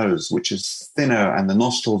smaller nose, which is thinner and the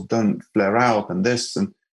nostrils don't flare out and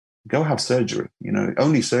go have surgery.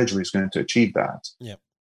 Only surgery is going to achieve that. Yeah.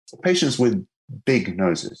 Patients with big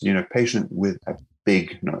noses, patient with a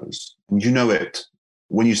big nose, and it.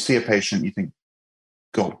 When you see a patient, you think,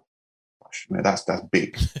 God, that's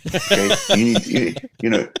big. Okay,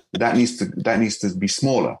 that needs to be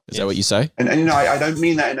smaller. Is that what you say? And I don't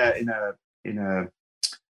mean that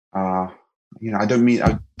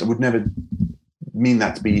I would never mean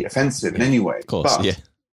that to be offensive in any way. Of course, but,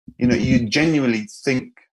 you genuinely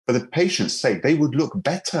think, for the patient's sake, they would look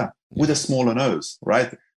better with a smaller nose,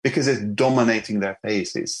 right? Because it's dominating their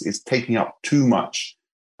face. It's taking up too much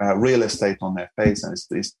real estate on their face, and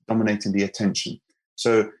it's dominating the attention.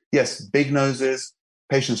 So yes, big noses,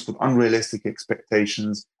 patients with unrealistic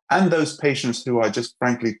expectations, and those patients who are just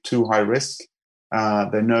frankly too high risk.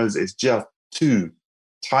 Their nose is just too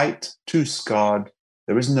tight, too scarred.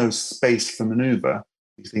 There is no space for maneuver.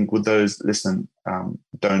 You think with those, listen,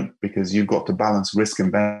 don't, because you've got to balance risk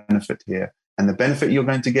and benefit here. And the benefit you're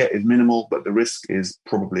going to get is minimal, but the risk is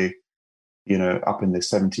probably, up in the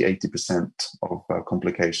 70-80% of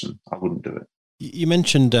complication. I wouldn't do it. You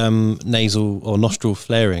mentioned nasal or nostril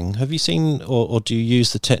flaring. Have you seen or do you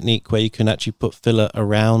use the technique where you can actually put filler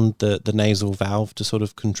around the nasal valve to sort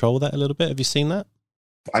of control that a little bit? Have you seen that?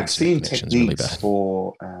 I've seen techniques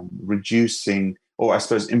for reducing, or I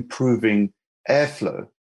suppose improving airflow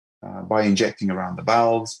by injecting around the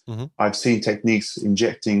valves. Mm-hmm. I've seen techniques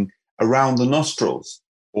injecting around the nostrils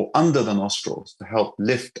or under the nostrils to help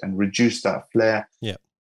lift and reduce that flare. Yeah.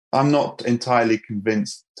 I'm not entirely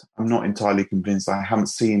convinced. I haven't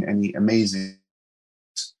seen any amazing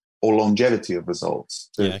or longevity of results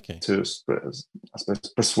to I suppose,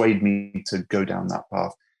 persuade me to go down that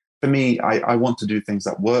path. For me, I want to do things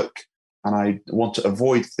that work, and I want to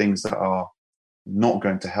avoid things that are not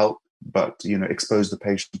going to help, but expose the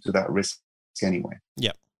patient to that risk anyway.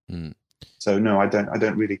 Yeah. Mm. So no, I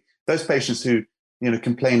don't really. Those patients who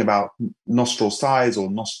complain about nostril size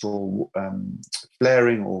or nostril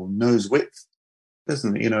flaring or nose width,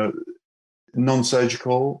 listen,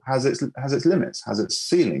 non-surgical has its limits, has its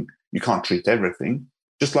ceiling. You can't treat everything,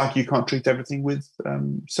 just like you can't treat everything with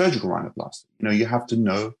surgical rhinoplasty. You have to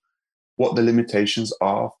know what the limitations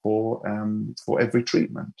are for every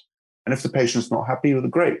treatment. And if the patient's not happy with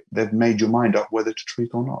it, great. They've made your mind up whether to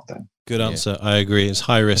treat or not then. Good answer. Yeah. I agree. It's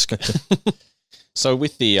high risk. So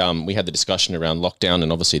with the we had the discussion around lockdown,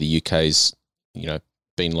 and obviously the UK's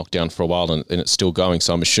been locked down for a while, and it's still going.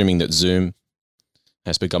 So I'm assuming that Zoom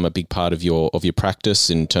has become a big part of your practice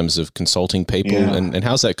in terms of consulting people. Yeah. And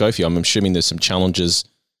how's that go for you? I'm assuming there's some challenges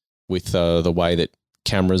with the way that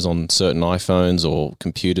cameras on certain iPhones or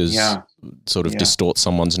computers sort of distort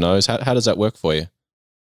someone's nose. How does that work for you?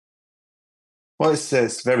 Well,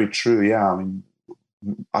 it's very true. Yeah, I mean,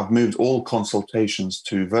 I've moved all consultations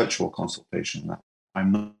to virtual consultation.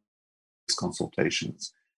 I'm not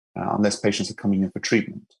consultations unless patients are coming in for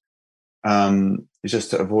treatment. It's just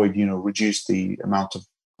to avoid, reduce the amount of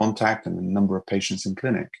contact and the number of patients in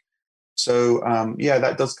clinic. So,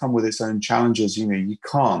 that does come with its own challenges. You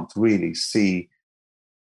can't really see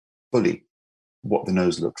fully what the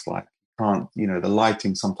nose looks like. You can't, the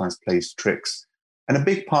lighting sometimes plays tricks. And a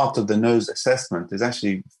big part of the nose assessment is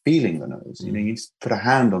actually feeling the nose. You just put a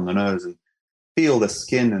hand on the nose and feel the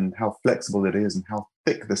skin and how flexible it is and how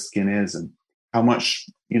thick the skin is and how much,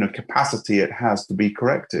 capacity it has to be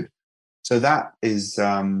corrected. So that is,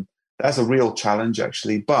 that's a real challenge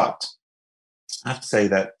actually. But I have to say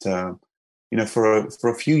that, for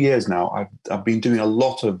a few years now, I've been doing a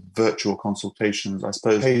lot of virtual consultations. I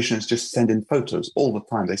suppose patients just send in photos all the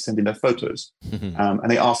time. They send in their photos, and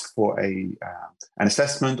they ask for an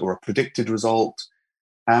assessment or a predicted result.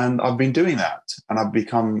 And I've been doing that, and I've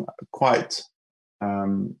become quite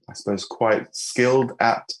skilled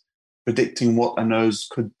at predicting what a nose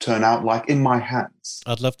could turn out like in my hands.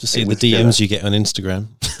 I'd love to see the DMs you get on Instagram.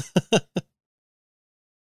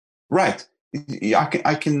 Right.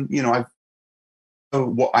 I can, I know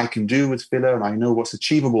what I can do with filler, and I know what's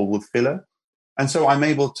achievable with filler. And so I'm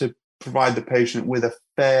able to provide the patient with a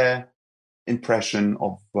fair impression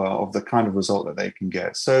of the kind of result that they can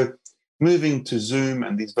get. So moving to Zoom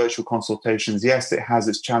and these virtual consultations, yes, it has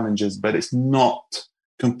its challenges, but it's not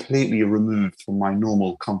completely removed from my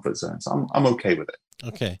normal comfort zone. So I'm okay with it.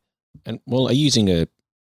 Okay. And well, are you using a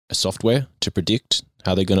software to predict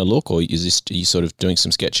how they're going to look, or are you sort of doing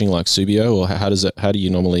some sketching like Subio, or how do you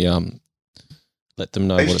normally let them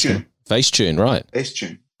know what it's going to Facetune, right?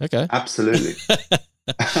 Facetune. Okay. Absolutely.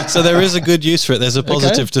 So there is a good use for it. There's a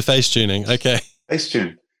positive to face tuning. Okay.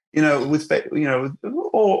 Facetune.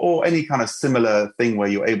 Or any kind of similar thing where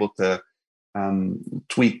you're able to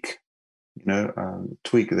tweak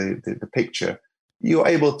the picture. You're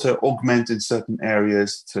able to augment in certain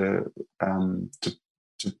areas to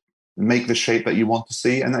make the shape that you want to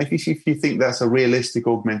see. And if you think that's a realistic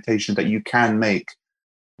augmentation that you can make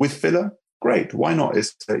with filler, great. Why not?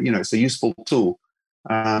 It's a useful tool.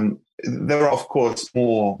 There are, of course,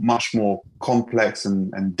 much more complex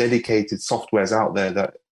and dedicated softwares out there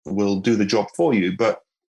that will do the job for you. But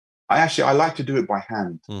I like to do it by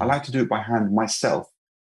hand. I like to do it by hand myself,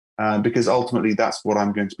 because ultimately that's what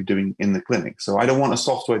I'm going to be doing in the clinic. So I don't want a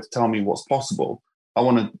software to tell me what's possible. I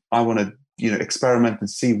want to experiment and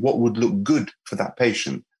see what would look good for that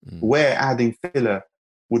patient, where adding filler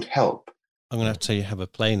would help. I'm going to have to have a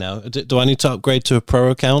play now. Do I need to upgrade to a pro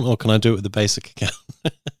account, or can I do it with the basic account?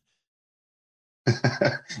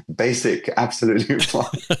 Basic, absolutely fine.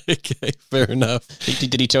 Okay, fair enough.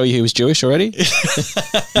 Did he tell you he was Jewish already?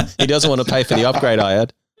 He doesn't want to pay for the upgrade I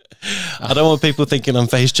had. I don't want people thinking I'm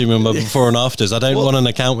Facetuning my before and afters. I don't want an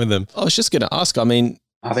account with them. I was just going to ask, I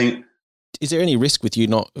think, is there any risk with you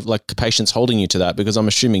not, like, patients holding you to that? Because I'm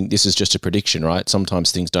assuming this is just a prediction, right?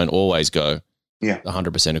 Sometimes things don't always go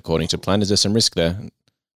 100% according to plan. Is there some risk there?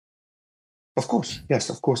 Of course. Yes,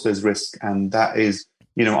 of course there's risk. And that is,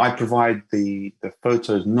 I provide the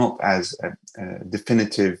photos not as a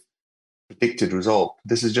definitive predicted result.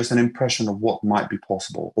 This is just an impression of what might be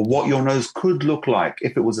possible, or what your nose could look like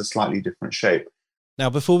if it was a slightly different shape. Now,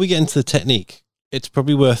 before we get into the technique, it's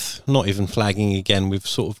probably worth not even flagging again. We've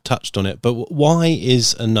sort of touched on it, but why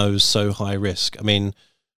is a nose so high risk? I mean,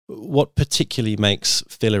 what particularly makes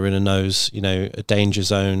filler in a nose, a danger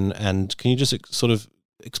zone? And can you just sort of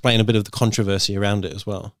explain a bit of the controversy around it as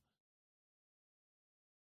well?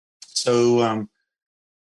 So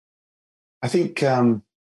I think,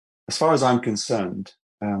 as far as I'm concerned,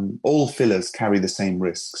 all fillers carry the same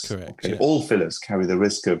risks. Correct. Okay? Yeah. All fillers carry the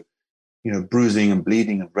risk of, bruising and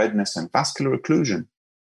bleeding and redness and vascular occlusion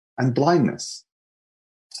and blindness.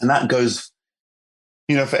 And that goes,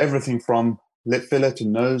 for everything from lip filler to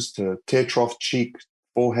nose to tear trough, cheek,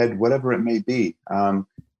 forehead, whatever it may be.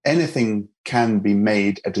 Anything can be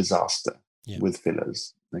made a disaster with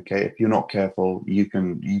fillers. Okay, if you're not careful, you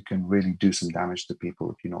can really do some damage to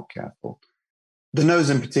people if you're not careful. The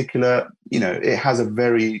nose in particular, it has a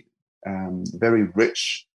very, very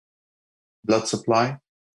rich blood supply.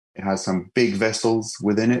 It has some big vessels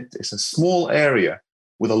within it. It's a small area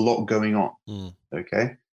with a lot going on.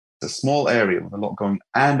 Okay, it's a small area with a lot going on,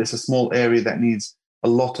 and it's a small area that needs a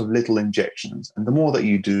lot of little injections. And the more that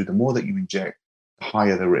you do, the more that you inject, the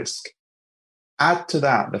higher the risk. Add to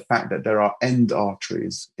that the fact that there are end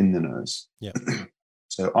arteries in the nose. Yeah.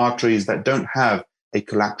 So arteries that don't have a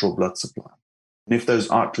collateral blood supply. And if those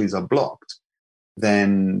arteries are blocked,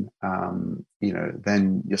 then,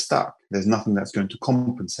 then you're stuck. There's nothing that's going to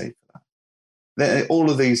compensate for that. All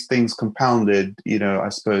of these things compounded, I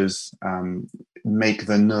suppose, make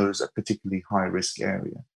the nose a particularly high risk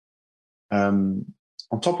area. On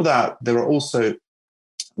top of that, there are also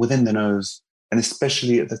within the nose, and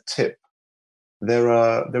especially at the tip,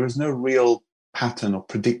 there is no real pattern or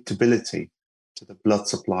predictability to the blood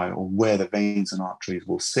supply or where the veins and arteries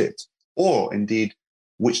will sit, or indeed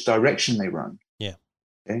which direction they run. Yeah.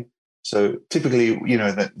 Okay. So typically,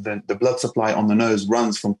 the blood supply on the nose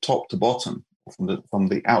runs from top to bottom, from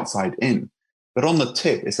the outside in, but on the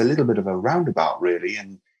tip, it's a little bit of a roundabout, really,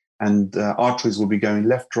 and arteries will be going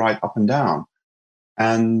left, right, up, and down,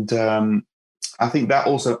 and I think that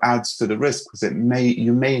also adds to the risk, because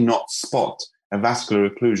you may not spot a vascular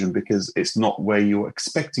occlusion because it's not where you're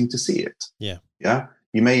expecting to see it. Yeah. Yeah.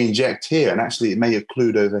 You may inject here, and actually it may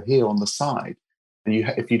occlude over here on the side. And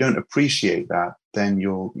if you don't appreciate that, then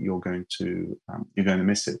you're going to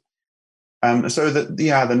miss it. So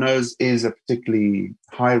the nose is a particularly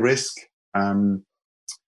high risk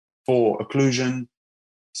for occlusion, I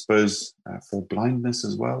suppose, for blindness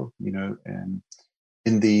as well. In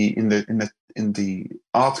the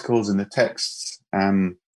articles, in the texts,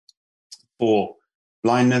 for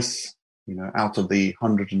blindness. Out of the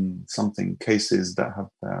 100 and something cases that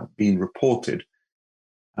have been reported,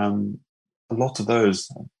 a lot of those,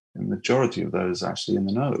 the majority of those, actually in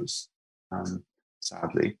the nose,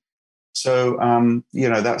 sadly. So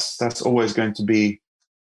that's always going to be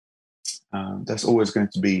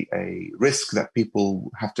a risk that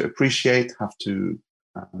people have to appreciate, have to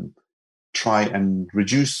try and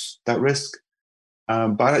reduce that risk.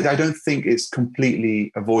 But I don't think it's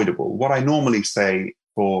completely avoidable. What I normally say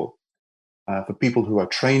for people who are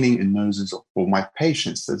training in noses, or for my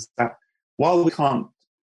patients, is that while we can't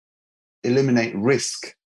eliminate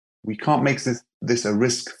risk, we can't make this a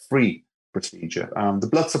risk-free procedure. The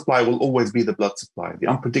blood supply will always be the blood supply. The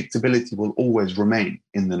unpredictability will always remain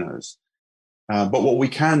in the nose. But what we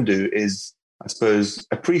can do is, I suppose,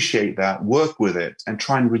 appreciate that, work with it, and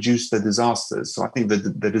try and reduce the disasters. So I think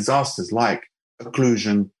that the disasters like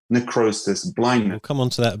occlusion, necrosis, blindness. We'll come on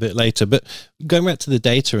to that a bit later. But going back to the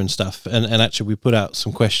data and stuff, and actually we put out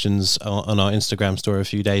some questions on our Instagram story a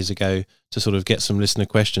few days ago to sort of get some listener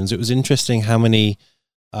questions. It was interesting how many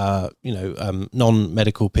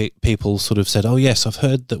non-medical people sort of said, oh yes, I've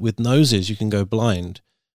heard that with noses you can go blind,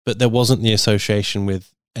 but there wasn't the association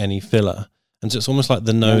with any filler. And so it's almost like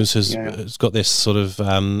the nose has got this sort of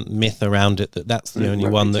myth around it that that's the only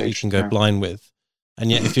one that you can go blind with. And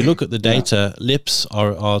yet if you look at the data, lips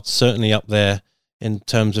are certainly up there in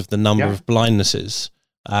terms of the number of blindnesses,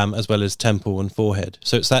 as well as temple and forehead.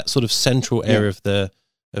 So it's that sort of central area of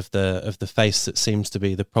the face that seems to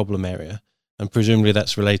be the problem area. And presumably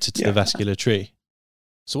that's related to the vascular tree.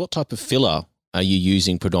 So what type of filler are you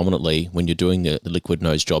using predominantly when you're doing the liquid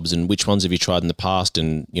nose jobs, and which ones have you tried in the past,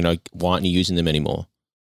 and why aren't you using them anymore?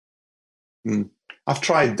 I've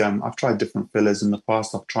tried different fillers in the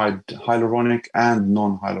past. I've tried hyaluronic and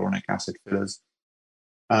non-hyaluronic acid fillers.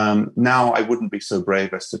 Now I wouldn't be so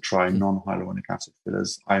brave as to try non-hyaluronic acid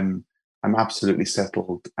fillers. I'm absolutely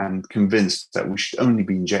settled and convinced that we should only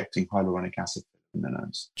be injecting hyaluronic acid in the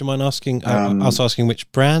nose. Do you mind asking us asking which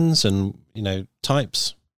brands and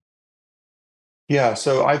types? Yeah,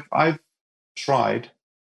 so I've tried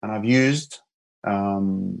and I've used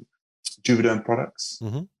Juvederm products,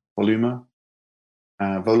 Voluma,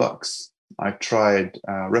 Volux. I've tried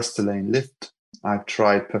Restylane Lift. I've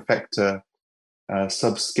tried Perfecta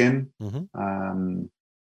Subskin.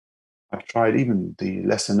 I've tried even the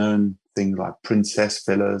lesser known things like Princess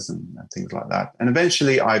fillers and things like that. And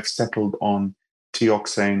eventually I've settled on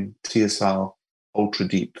Teoxane, Teoxane Ultra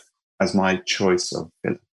Deep as my choice of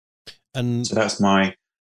filler. And so that's my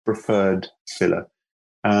preferred filler.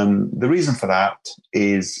 The reason for that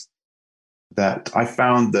is that I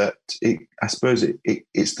found that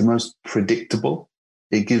it's the most predictable.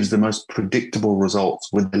 It gives the most predictable results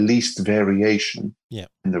with the least variation in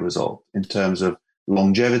the result, in terms of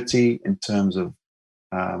longevity, in terms of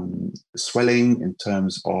swelling, in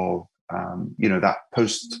terms of that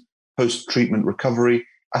post-treatment recovery.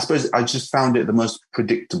 I suppose I just found it the most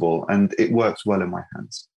predictable, and it works well in my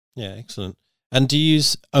hands. Yeah, excellent. And do you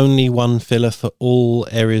use only one filler for all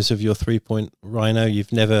areas of your 3-point rhino?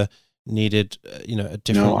 You've never needed, a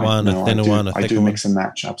different one, a thinner one, a thicker one? I do mix and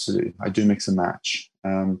match, absolutely. I do mix and match.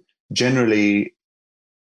 Generally,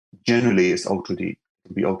 it's ultra deep.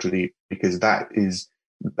 It'll be ultra deep because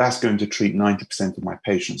that's going to treat 90% of my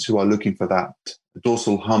patients who are looking for that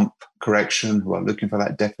dorsal hump correction, who are looking for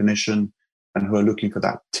that definition, and who are looking for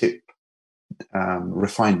that tip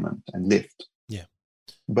refinement and lift. Yeah.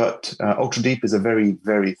 But Ultra Deep is a very,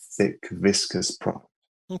 very thick, viscous product,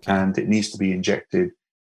 and it needs to be injected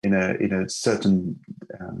in a certain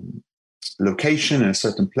location, in a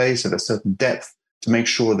certain place, at a certain depth, to make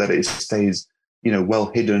sure that it stays, well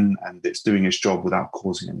hidden and it's doing its job without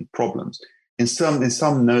causing any problems. In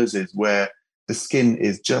some noses where the skin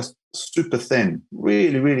is just super thin,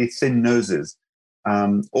 really, really thin noses,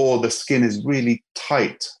 or the skin is really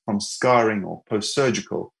tight from scarring or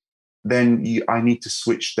post-surgical, then I need to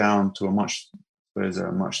switch down to a much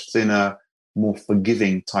thinner, more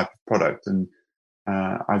forgiving type of product. And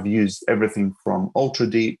I've used everything from Ultra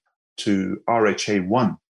Deep to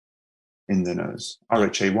RHA1 in the nose.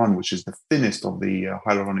 RHA1, which is the thinnest of the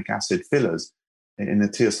hyaluronic acid fillers in the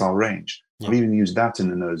Teoxane range. Yeah. I've even used that in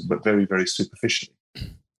the nose, but very, very superficially.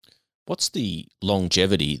 What's the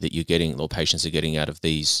longevity that you're getting, or patients are getting out of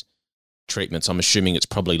these treatments? I'm assuming it's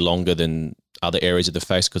probably longer than other areas of the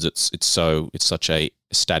face because it's such a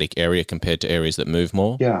static area compared to areas that move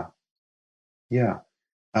more. Yeah.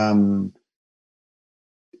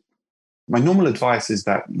 My normal advice is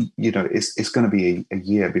that it's going to be a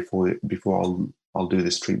year before I'll do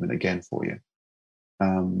this treatment again for you.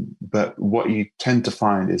 But what you tend to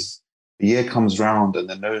find is a year comes round and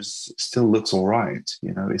the nose still looks all right.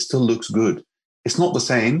 It still looks good. It's not the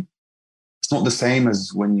same. It's not the same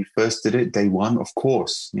as when you first did it, day one. Of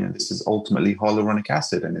course, this is ultimately hyaluronic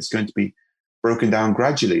acid, and it's going to be broken down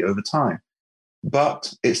gradually over time.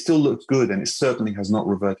 But it still looks good, and it certainly has not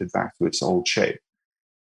reverted back to its old shape.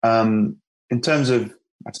 In terms of,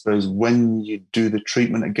 I suppose, when you do the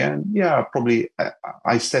treatment again, probably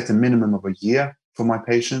I set a minimum of a year for my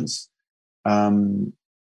patients. I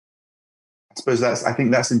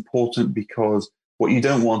think that's important, because what you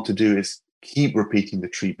don't want to do is keep repeating the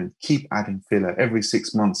treatment, keep adding filler every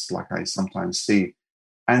 6 months, like I sometimes see.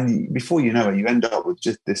 And before you know it, you end up with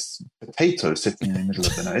just this potato sitting in the middle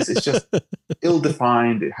of the nose. It's just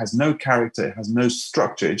ill-defined. It has no character. It has no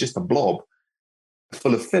structure. It's just a blob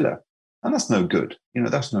full of filler. And that's no good.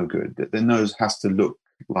 That's no good. The nose has to look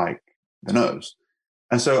like the nose.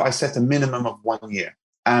 And so I set a minimum of 1 year.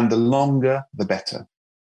 And the longer, the better.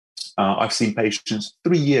 I've seen patients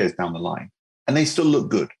 3 years down the line, and they still look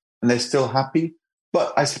good, and they're still happy.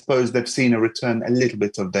 But I suppose they've seen a return, a little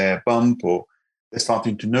bit of their bump, or they're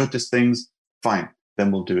starting to notice things. Fine,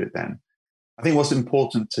 then we'll do it then. I think what's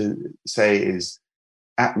important to say is,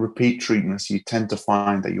 at repeat treatments, you tend to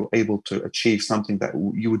find that you're able to achieve something that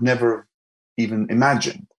you would never even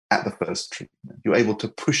imagine at the first treatment. You're able to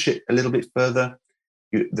push it a little bit further.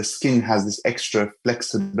 The skin has this extra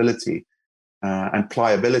flexibility and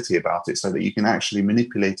pliability about it, so that you can actually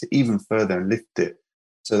manipulate it even further and lift it,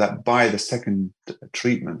 so that by the second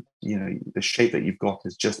treatment, the shape that you've got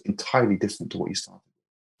is just entirely different to what you started.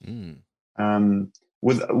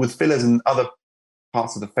 With fillers in other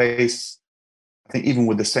parts of the face, I think even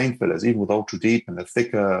with the same fillers, even with Ultra Deep and the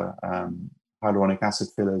thicker hyaluronic acid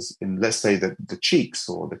fillers in, let's say, the cheeks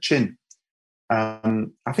or the chin, I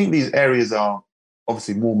think these areas are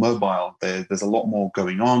obviously more mobile. There's a lot more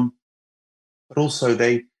going on. But also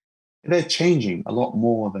they're changing a lot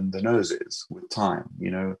more than the nose is with time.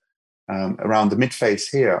 Around the mid-face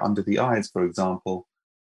here, under the eyes, for example,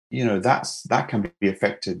 that can be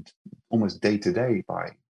affected almost day to day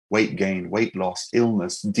by weight gain, weight loss,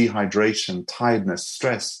 illness, dehydration, tiredness,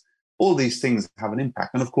 stress. All these things have an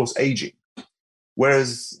impact. And of course, aging.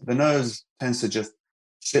 Whereas the nose tends to just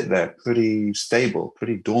sit there pretty stable,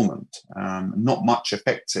 pretty dormant. Not much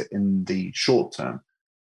affects it in the short term.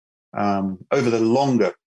 Over the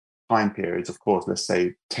longer time periods, of course, let's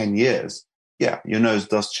say 10 years, your nose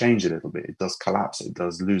does change a little bit. It does collapse. It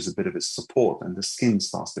does lose a bit of its support, and the skin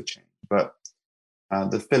starts to change. But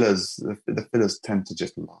the fillers tend to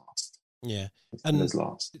just last. Yeah, and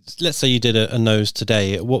let's say you did a nose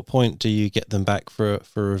today. At what point do you get them back for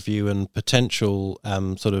a review and potential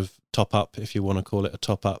sort of top up, if you want to call it a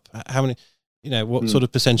top up? How many? What sort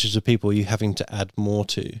of percentage of people are you having to add more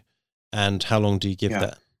to, and how long do you give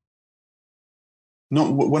that?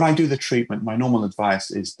 When I do the treatment, my normal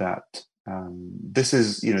advice is that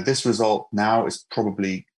this result now is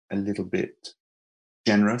probably a little bit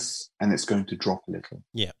generous, and it's going to drop a little.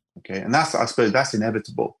 Yeah. Okay. And I suppose that's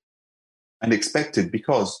inevitable and expected,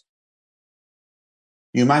 because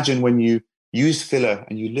you imagine when you use filler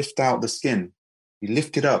and you lift out the skin, you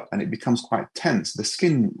lift it up and it becomes quite tense. The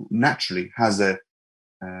skin naturally has a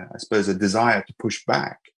desire to push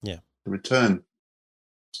back, to return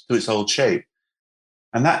to its old shape.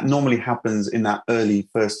 And that normally happens in that early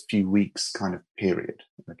first few weeks kind of period,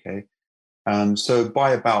 okay? So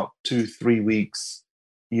by about 2-3 weeks,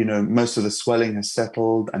 most of the swelling has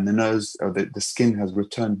settled, and the nose or the skin has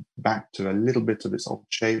returned back to a little bit of its old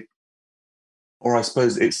shape, or I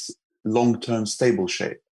suppose its long-term stable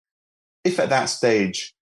shape. If at that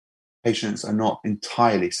stage patients are not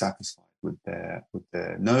entirely satisfied with their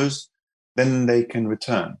nose, then they can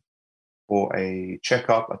return for a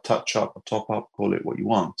checkup, a touch-up, a top-up, call it what you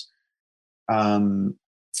want.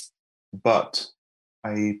 But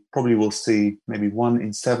I probably will see maybe 1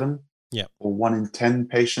 in 7 or 1 in 10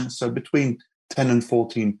 patients. So between 10 and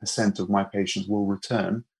 14% of my patients will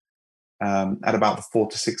return at about the 4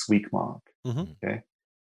 to 6 week mark, okay,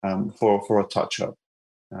 for a touch-up.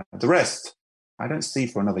 The rest, I don't see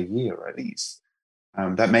for another year at least.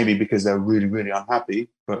 That may be because they're really, really unhappy,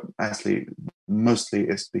 but actually, mostly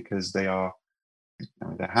it's because they're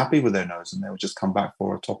happy with their nose, and they'll just come back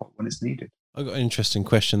for a top-up when it's needed. I've got an interesting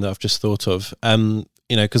question that I've just thought of.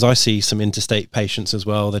 Because I see some interstate patients as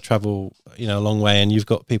well. They travel, a long way, and you've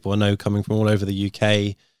got people I know coming from all over the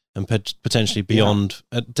UK and potentially beyond.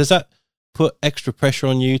 Yeah. Does that put extra pressure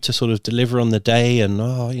on you to sort of deliver on the day? And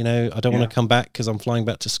I don't want to come back because I'm flying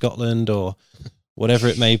back to Scotland or whatever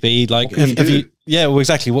it may be. Like, have you? Yeah, well,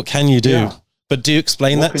 exactly. What can you do? Yeah. But do you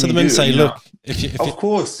explain that to them and say, look, of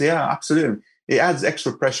course, yeah, absolutely. it adds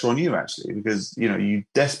extra pressure on you actually, because you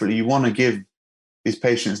desperately want to give these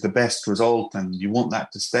patients the best result and you want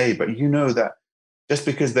that to stay, but that just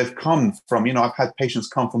because they've come from, I've had patients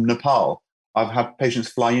come from Nepal, I've had patients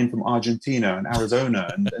fly in from Argentina and Arizona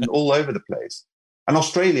and all over the place, and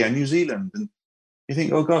Australia and New Zealand, and you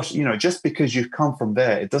think, oh gosh, just because you've come from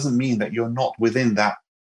there, it doesn't mean that you're not within that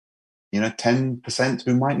 10%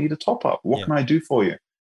 who might need a top up. What can I do for you?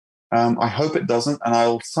 I hope it doesn't, and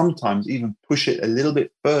I'll sometimes even push it a little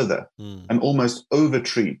bit further and almost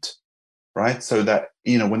over-treat, right? So that,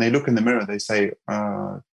 when they look in the mirror, they say,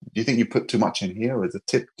 do you think you put too much in here? Or is the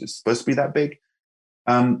tip supposed to be that big?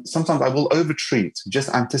 Sometimes I will over-treat, just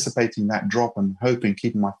anticipating that drop and hoping,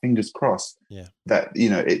 keeping my fingers crossed that,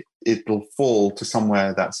 it will fall to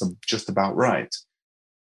somewhere that's just about right.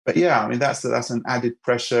 But that's an added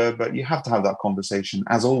pressure, but you have to have that conversation.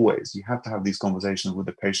 As always, you have to have these conversations with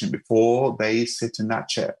the patient before they sit in that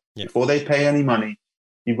chair. Yeah. Before they pay any money,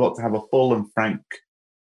 you've got to have a full and frank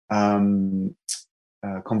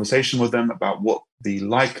conversation with them about what the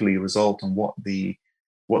likely result and what the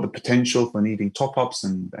potential for needing top-ups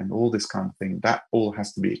and all this kind of thing. That all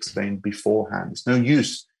has to be explained beforehand. It's no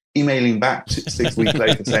use emailing back 6 weeks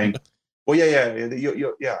later saying, well,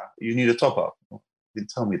 you need a top-up. Didn't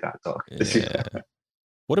tell me that, Doc. Yeah.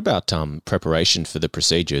 What about preparation for the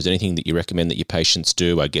procedure? Is there anything that you recommend that your patients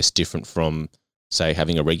do, I guess, different from, say,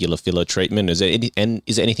 having a regular filler treatment? Is there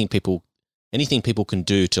anything people can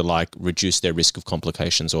do to reduce their risk of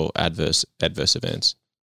complications or adverse events?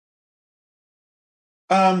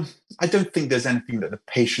 I don't think there's anything that the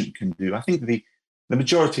patient can do. I think the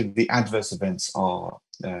majority of the adverse events are,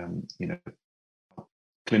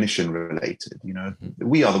 clinician related.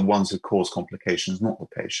 We are the ones who cause complications, not the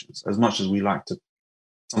patients. As much as we like to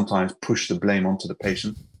sometimes push the blame onto the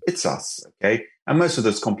patient, it's us, okay? And most of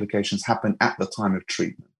those complications happen at the time of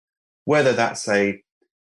treatment, whether that's a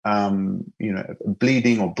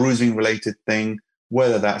bleeding or bruising related thing,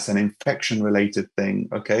 whether that's an infection related thing,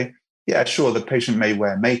 okay? Yeah, sure, the patient may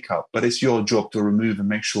wear makeup, but it's your job to remove and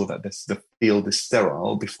make sure that the field is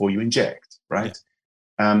sterile before you inject, right?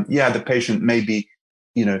 The patient may be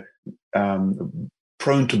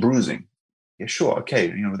prone to bruising. Yeah, sure.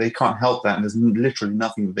 Okay. They can't help that. And there's literally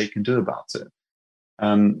nothing that they can do about it.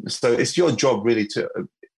 So it's your job really to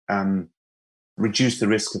reduce the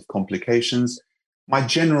risk of complications. My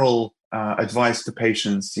general advice to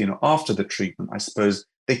patients, after the treatment, I suppose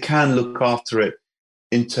they can look after it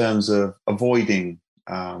in terms of avoiding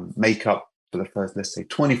makeup for the first, let's say,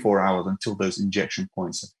 24 hours until those injection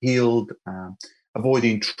points have healed,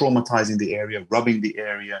 avoiding traumatizing the area, rubbing the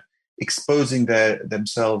area, exposing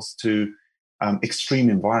themselves to extreme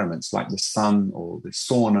environments like the sun or the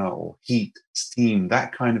sauna or heat, steam,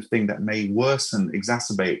 that kind of thing that may worsen,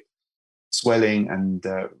 exacerbate swelling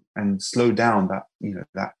and slow down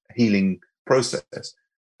that healing process.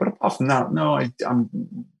 But apart from that, no, I'm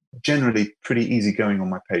generally pretty easygoing on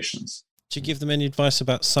my patients. Do you give them any advice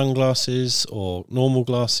about sunglasses or normal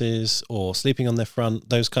glasses or sleeping on their front,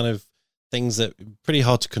 those kind of things that are pretty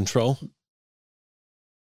hard to control?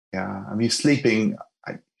 Yeah, I mean, sleeping,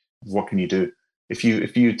 what can you do? If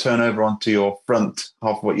you turn over onto your front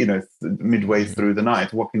halfway, midway through the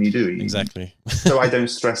night, what can you do? Exactly. So I don't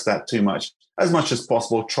stress that too much. As much as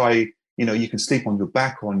possible, try, you can sleep on your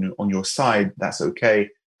back or on your side. That's okay.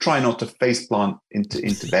 Try not to face plant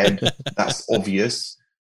into bed. That's obvious.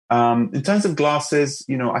 In terms of glasses,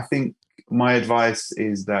 I think my advice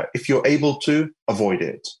is that if you're able to, avoid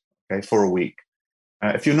it. Okay, for a week.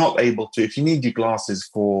 If you're not able to, if you need your glasses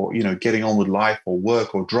for, getting on with life or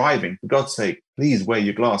work or driving, for God's sake, please wear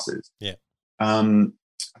your glasses. Yeah. I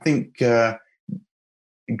think I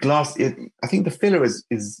think the filler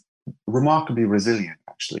is remarkably resilient,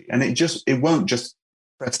 actually, and it won't just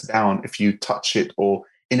press down if you touch it or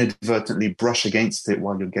inadvertently brush against it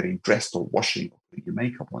while you're getting dressed or washing or putting your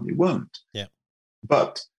makeup on. It won't. Yeah.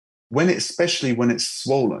 But especially when it's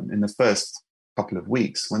swollen in the first couple of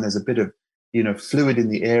weeks, when there's a bit of fluid in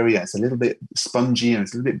the area, it's a little bit spongy and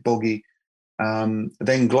it's a little bit boggy,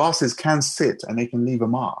 then glasses can sit and they can leave a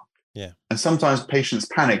mark. Yeah. And sometimes patients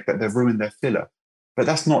panic that they've ruined their filler, but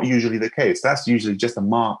that's not usually the case. That's usually just a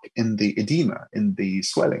mark in the edema, in the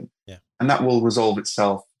swelling. Yeah. And that will resolve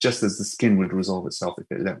itself just as the skin would resolve itself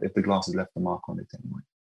if the glasses left a mark on it anyway.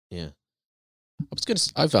 Yeah.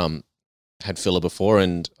 I've had filler before,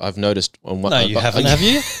 and I've noticed on one. No, you haven't, have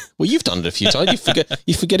you? Well, you've done it a few times.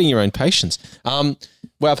 You're forgetting your own patients. Well,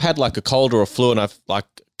 I've had like a cold or a flu, and I've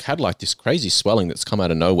had this crazy swelling that's come out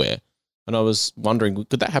of nowhere. And I was wondering,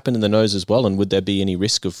 could that happen in the nose as well? And would there be any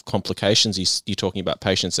risk of complications? You're talking about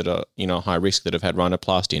patients that are, high risk that have had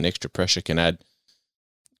rhinoplasty and extra pressure can add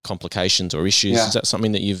complications or issues. Is that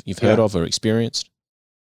something that you've heard of or experienced?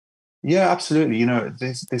 Yeah, absolutely. You know,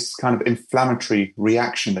 this kind of inflammatory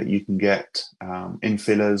reaction that you can get in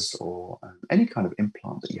fillers or any kind of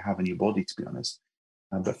implant that you have in your body, to be honest.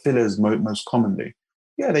 But fillers most commonly,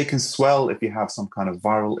 they can swell if you have some kind of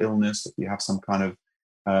viral illness, if you have some kind of,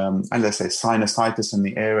 and let's say sinusitis in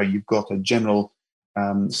the area, you've got a general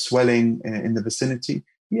swelling in the vicinity.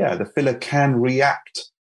 Yeah, the filler can react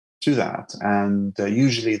to that. And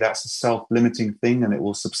usually that's a self-limiting thing, and it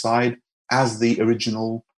will subside as the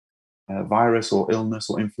original virus or illness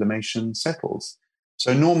or inflammation settles.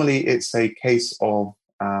 So normally it's a case of,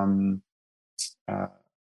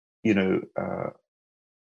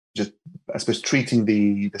 just, I suppose, treating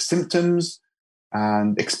the symptoms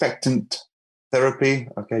and expectant therapy.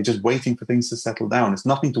 Okay, just waiting for things to settle down. It's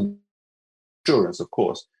nothing to insurance, of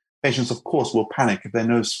course. Patients, of course, will panic if their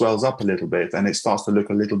nose swells up a little bit and it starts to look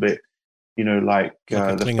a little bit, like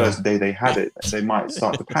the first day they had it. They might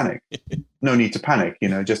start to panic. No need to panic.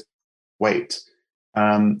 Just wait.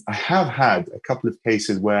 I have had a couple of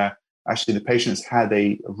cases where actually the patients had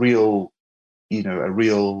a real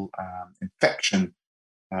infection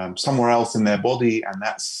somewhere else in their body, and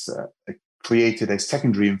that's created a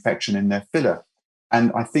secondary infection in their filler.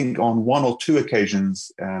 And I think on one or two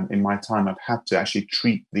occasions in my time, I've had to actually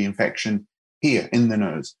treat the infection here in the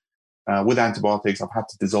nose. With antibiotics, I've had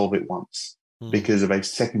to dissolve it once because of a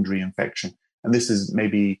secondary infection. And this is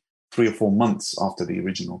maybe 3 or 4 months after the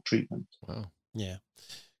original treatment. Wow. Yeah.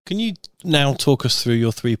 Can you now talk us through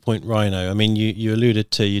your 3-point rhino? I mean, you alluded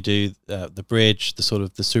to, you do the bridge, the sort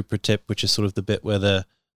of the supra tip, which is sort of the bit where the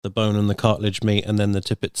bone and the cartilage meet, and then the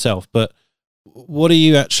tip itself. But what are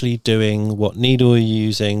you actually doing? What needle are you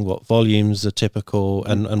using? What volumes are typical,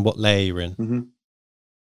 and what layer you're in? Mm-hmm.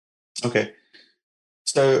 Okay.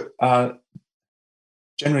 So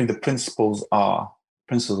generally the principles of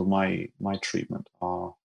my treatment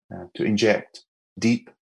are to inject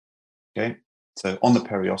deep. Okay. So on the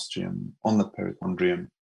periosteum, on the perichondrium,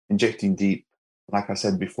 injecting deep, like I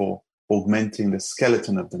said before, augmenting the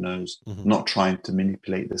skeleton of the nose, not trying to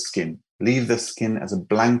manipulate the skin. Leave the skin as a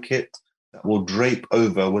blanket that will drape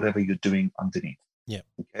over whatever you're doing underneath. Yeah.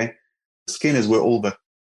 Okay. The skin is where all the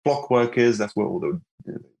clockwork is. That's where all the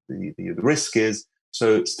risk is.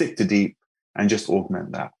 So stick to deep and just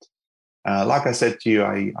augment that. Like I said to you,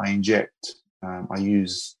 I inject, I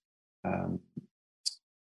use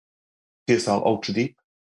TSL Ultra Deep.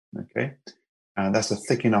 Okay. And that's a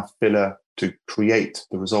thick enough filler to create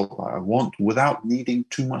the result that I want without needing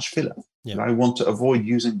too much filler. Yeah. I want to avoid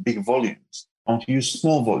using big volumes. I want to use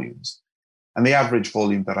small volumes. And the average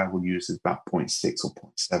volume that I will use is about 0.6 or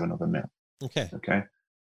 0.7 of a mil. Okay. Okay.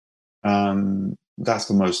 That's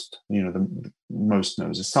the most, the most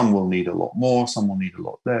noses. Some will need a lot more, some will need a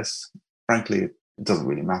lot less. Frankly, it doesn't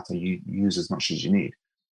really matter. You use as much as you need.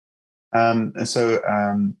 And so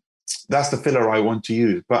that's the filler I want to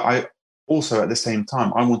use. But I also, at the same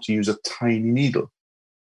time, I want to use a tiny needle.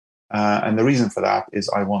 And the reason for that is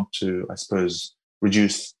I want to, I suppose,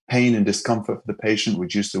 reduce pain and discomfort for the patient,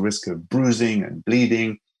 reduce the risk of bruising and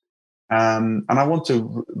bleeding. And I want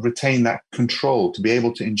to retain that control to be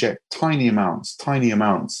able to inject tiny amounts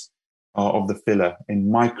of the filler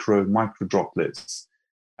in micro droplets.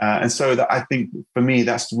 And so that, I think for me,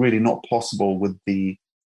 that's really not possible with the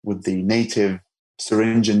native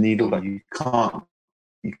syringe and needle. That you can't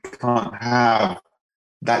have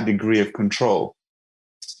that degree of control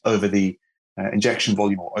over the injection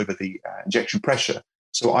volume or over the injection pressure.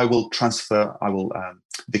 So I will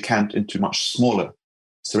decant into much smaller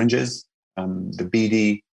syringes, the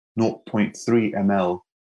BD 0.3 ml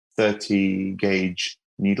 30 gauge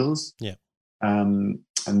needles. Yeah. And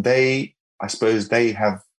they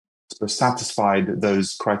have satisfied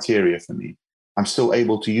those criteria for me. I'm still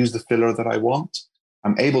able to use the filler that I want.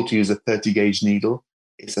 I'm able to use a 30 gauge needle.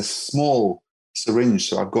 It's a small syringe,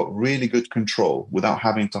 so I've got really good control without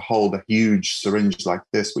having to hold a huge syringe like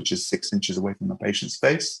this, which is 6 inches away from the patient's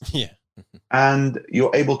face. Yeah. And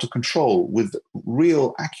you're able to control with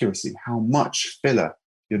real accuracy how much filler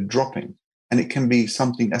you're dropping. And it can be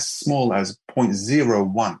something as small as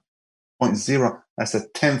 0.01. 0.0, that's a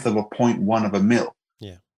tenth of a 0.1 of a mil.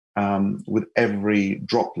 Yeah. With every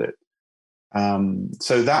droplet.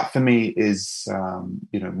 So that for me is,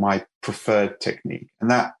 my preferred technique.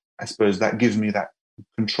 And that, I suppose, that gives me that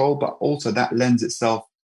control, but also that lends itself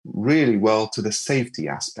really well to the safety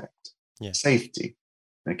aspect. Yeah. Safety.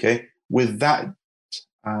 Okay. With that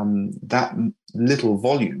little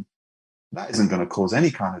volume, that isn't going to cause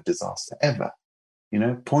any kind of disaster ever.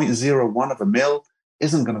 0.01 of a mil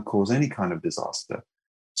isn't going to cause any kind of disaster.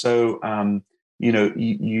 So, I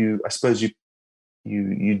suppose you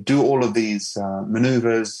you do all of these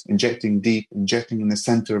maneuvers, injecting deep, injecting in the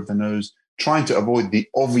center of the nose, trying to avoid the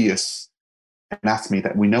obvious anatomy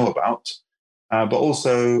that we know about, but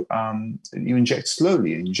also you inject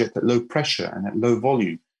slowly, and you inject at low pressure and at low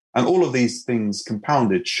volume. And all of these things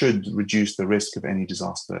compounded should reduce the risk of any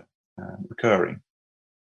disaster occurring.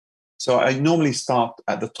 So I normally start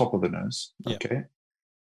at the top of the nose, okay?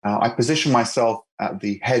 I position myself at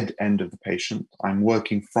the head end of the patient. I'm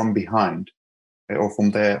working from behind or from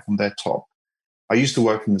their top. I used to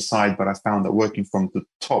work from the side, but I found that working from the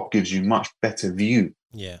top gives you much better view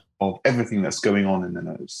of everything that's going on in the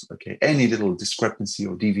nose, okay? Any little discrepancy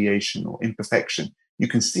or deviation or imperfection, you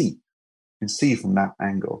can see from that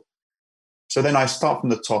angle. So then I start from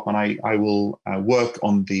the top, and I will work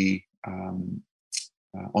on the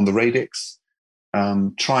radix,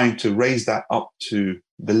 trying to raise that up to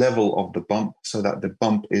the level of the bump so that the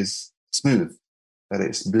bump is smooth, that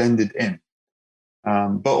it's blended in,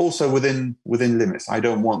 but also within limits. I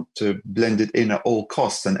don't want to blend it in at all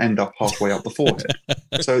costs and end up halfway up the forehead.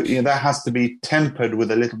 So that has to be tempered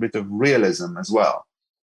with a little bit of realism as well,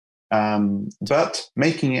 but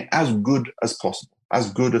making it as good as possible,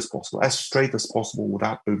 as straight as possible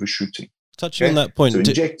without overshooting. Touching on that point, so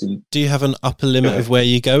do you have an upper limit of where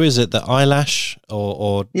you go? Is it the eyelash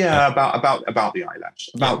or about the eyelash?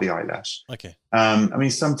 The eyelash. Okay. I mean,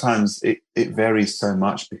 sometimes it varies so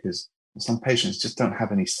much because some patients just don't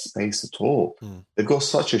have any space at all. They've got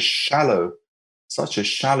such a shallow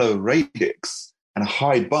radix and a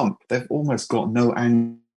high bump. They've almost got no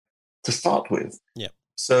angle to start with. Yeah.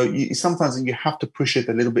 So sometimes you have to push it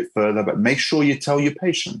a little bit further, but make sure you tell your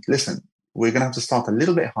patient, listen, we're going to have to start a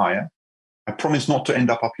little bit higher. I promise not to end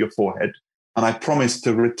up your forehead, and I promise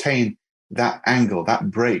to retain that angle, that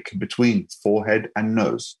break between forehead and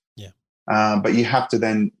nose. Yeah. But you have to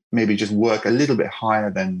then maybe just work a little bit higher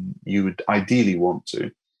than you would ideally want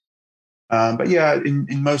to. But yeah, in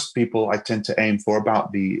most people, I tend to aim for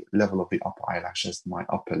about the level of the upper eyelash as my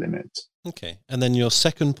upper limit. Okay. And then your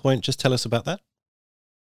second point, just tell us about that.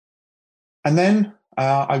 And then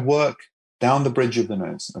I work down the bridge of the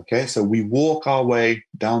nose. Okay, so we walk our way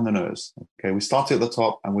down the nose. Okay, we start at the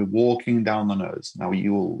top and we're walking down the nose. Now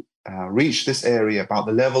you will reach this area about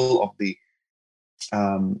the level of the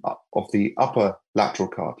upper lateral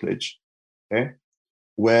cartilage. Okay,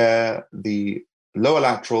 where the lower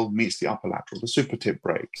lateral meets the upper lateral, the supratip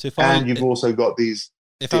break. So you've also got these.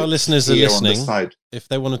 If our listeners are listening, if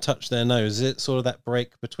they want to touch their nose, is it sort of that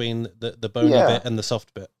break between the bony bit and the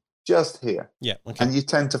soft bit? Just here. Yeah. Okay. And you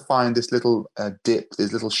tend to find this little dip,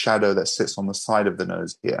 this little shadow that sits on the side of the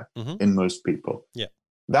nose here in most people. Yeah.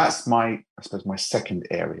 That's my second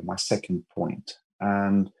area, my second point.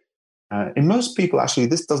 And in most people, actually,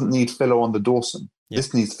 this doesn't need filler on the dorsum. Yeah.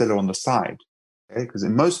 This needs filler on the side. Okay? Because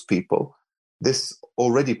in most people, this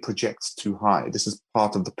already projects too high. This is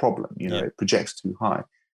part of the problem. It projects too high.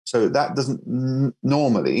 So that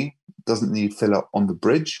normally doesn't need filler on the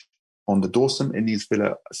bridge. On the dorsum, it needs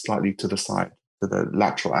filler slightly to the side, to the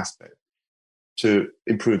lateral aspect, to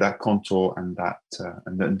improve that contour and that,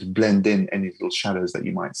 and then to blend in any little shadows that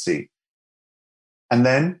you might see. And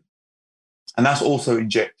that's also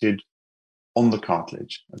injected on the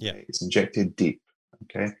cartilage. Okay? Yeah. It's injected deep.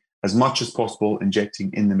 Okay, as much as possible,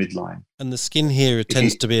 injecting in the midline. And the skin here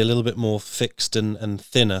tends to be a little bit more fixed and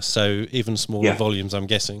thinner, so even smaller volumes, I'm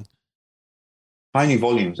guessing. Tiny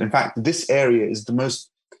volumes. In fact, this area is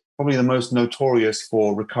probably the most notorious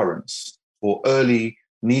for recurrence, for early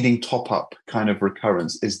needing top-up kind of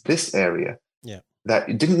recurrence, is this area. Yeah. That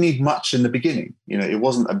it didn't need much in the beginning. It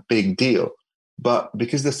wasn't a big deal. But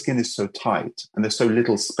because the skin is so tight and there's so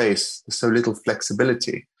little space, there's so little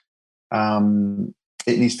flexibility,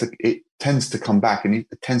 it tends to come back, and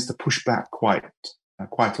it tends to push back quite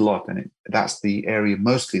a lot. And that's the area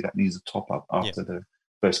mostly that needs a top-up after the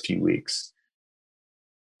first few weeks.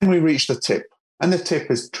 Then we reach the tip. And the tip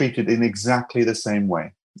is treated in exactly the same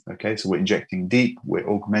way. Okay, so we're injecting deep, we're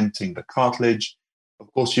augmenting the cartilage.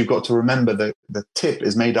 Of course, you've got to remember that the tip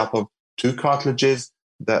is made up of two cartilages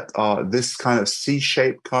that are this kind of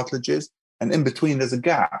C-shaped cartilages, and in between there's a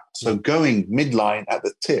gap. So going midline at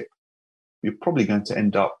the tip, you're probably going to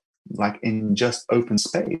end up like in just open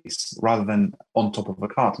space rather than on top of a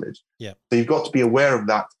cartilage. Yeah. So you've got to be aware of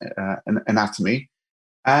that anatomy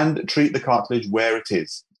and treat the cartilage where it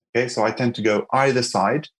is. Okay, so I tend to go either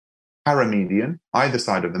side, paramedian, either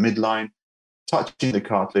side of the midline, touching the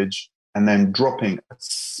cartilage, and then dropping a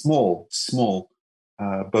small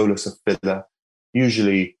bolus of filler,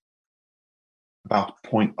 usually about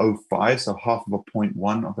 0.05, so half of a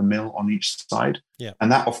 0.1 of a mil on each side. Yeah.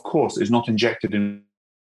 And that, of course, is not injected in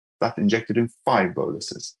 5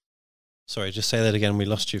 boluses. Sorry, just say that again. We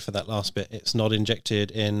lost you for that last bit. It's not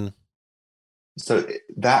injected in. So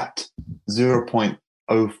that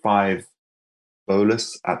 0.05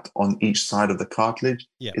 bolus on each side of the cartilage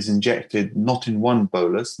is injected not in one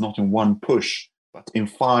bolus, not in one push, but in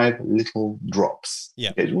 5 little drops.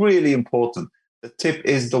 Yeah. It's really important. The tip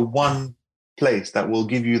is the one place that will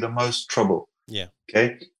give you the most trouble. Yeah.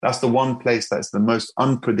 Okay. That's the one place that's the most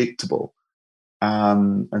unpredictable.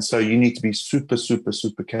 And so you need to be super, super,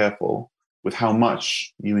 super careful with how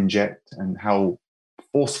much you inject and how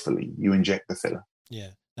forcefully you inject the filler.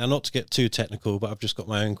 Yeah. Now, not to get too technical, but I've just got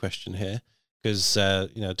my own question here because, I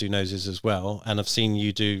do noses as well. And I've seen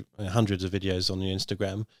you do hundreds of videos on your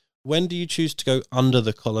Instagram. When do you choose to go under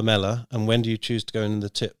the columella and when do you choose to go in the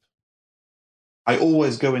tip? I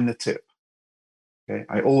always go in the tip.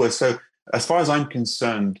 Okay. So as far as I'm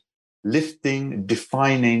concerned, lifting,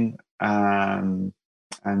 defining, and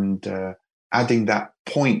adding that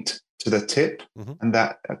point to the tip and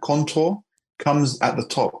that contour comes at the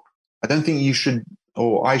top. I don't think you should,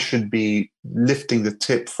 or I should be lifting the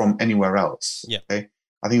tip from anywhere else. Yeah. Okay.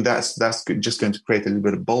 I think that's just going to create a little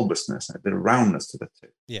bit of bulbousness, a bit of roundness to the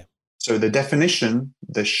tip. Yeah. So the definition,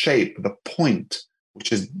 the shape, the point,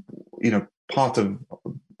 which is, part of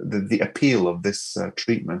the appeal of this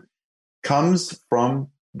treatment, comes from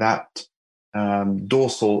that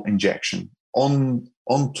dorsal injection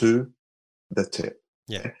onto the tip.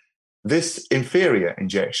 Yeah. This inferior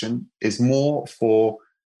injection is more for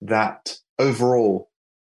that overall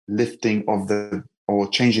lifting or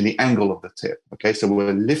changing the angle of the tip. Okay, so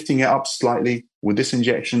we're lifting it up slightly with this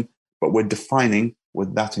injection, but we're defining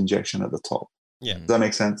with that injection at the top. Yeah. Does that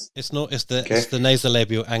make sense? It's the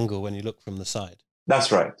nasolabial angle when you look from the side.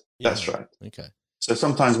 That's right. Yeah. That's right. Okay. So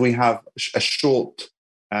sometimes we have a short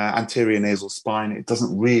anterior nasal spine. It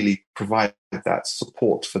doesn't really provide that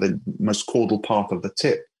support for the most caudal part of the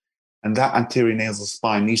tip. And that anterior nasal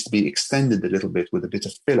spine needs to be extended a little bit with a bit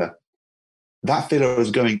of filler. That filler is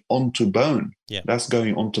going onto bone. Yeah. That's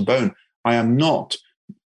going onto bone. I am not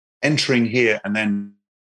entering here and then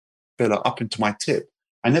filler up into my tip.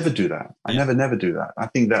 I never do that. I never do that. I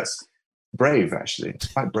think that's brave, actually.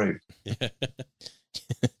 It's quite brave. Yeah.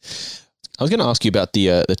 I was going to ask you about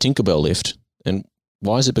the Tinkerbell lift and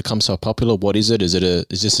why has it become so popular? What is it? Is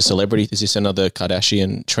this a celebrity? Is this another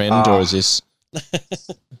Kardashian trend or is this?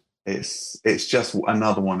 It's just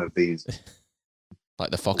another one of these.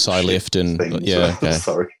 Like the fox eye lift and things. Yeah, okay.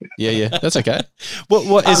 Sorry. Yeah, that's okay.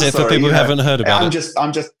 What is it for people who haven't heard about it?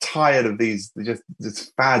 I'm just tired of these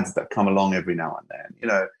just fads that come along every now and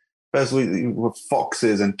then. First we were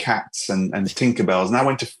foxes and cats and Tinkerbells, and I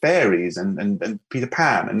went to fairies and Peter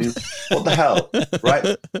Pan, and what the hell,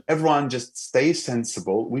 right? Everyone just stays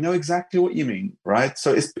sensible. We know exactly what you mean, right?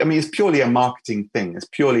 So it's purely a marketing thing. It's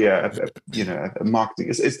purely a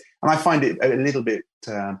marketing. And I find it a little bit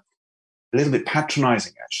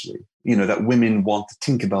patronizing, actually. That women want the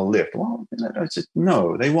Tinkerbell lift. Well,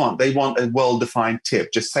 no, they want a well-defined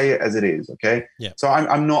tip. Just say it as it is, okay? Yeah. So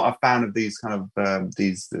I'm not a fan of these kind of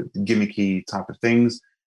these gimmicky type of things.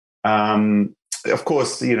 Of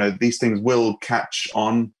course, these things will catch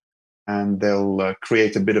on, and they'll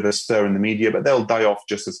create a bit of a stir in the media, but they'll die off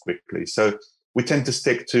just as quickly. So we tend to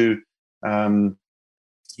stick to,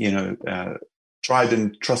 tried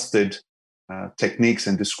and trusted techniques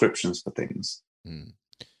and descriptions for things. Mm.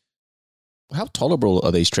 How tolerable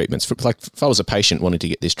are these treatments? If I was a patient wanting to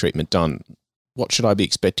get this treatment done, what should I be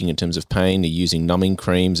expecting in terms of pain? Are you using numbing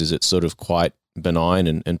creams? Is it sort of quite benign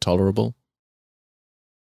and tolerable?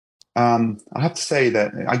 I have to say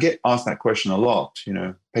that I get asked that question a lot.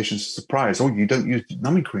 Patients are surprised. Oh, you don't use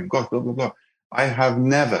numbing cream? God, blah, blah, blah. I have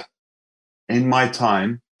never, in my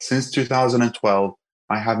time, since 2012,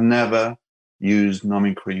 I have never used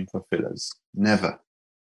numbing cream for fillers. Never.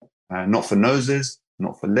 Not for noses,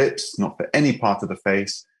 not for lips, not for any part of the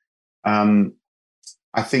face.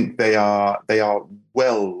 I think they are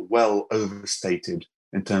well overstated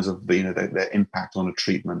in terms of their impact on a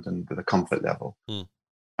treatment and the comfort level. And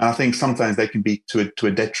I think sometimes they can be to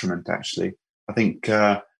a detriment, actually. I think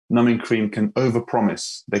numbing cream can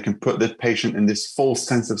overpromise. They can put the patient in this false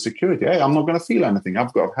sense of security. Hey, I'm not going to feel anything.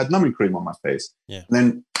 I've had numbing cream on my face. Yeah. And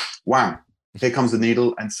then, wham, here comes the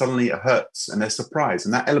needle, and suddenly it hurts, and they're surprised.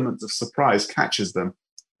 And that element of surprise catches them,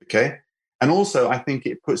 okay? And also, I think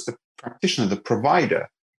it puts the practitioner, the provider,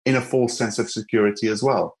 in a false sense of security as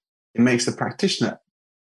well. It makes the practitioner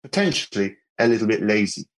potentially a little bit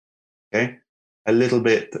lazy, okay? A little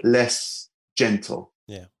bit less gentle.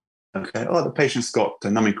 Yeah. Okay. Oh, the patient's got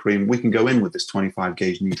a numbing cream. We can go in with this 25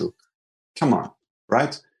 gauge needle. Come on,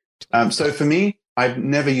 right? So for me, I've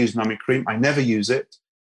never used numbing cream. I never use it.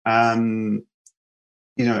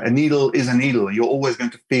 a needle is a needle. You're always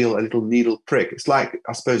going to feel a little needle prick. It's like,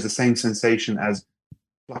 I suppose, the same sensation as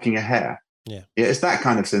plucking a hair. Yeah, it's that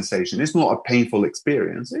kind of sensation. It's not a painful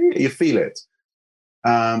experience. You feel it.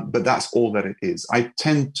 But that's all that it is. I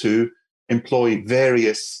tend to employ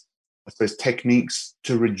various, I suppose, techniques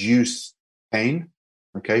to reduce pain,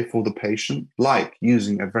 okay, for the patient, like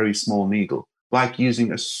using a very small needle, like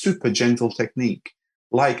using a super gentle technique,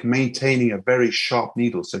 like maintaining a very sharp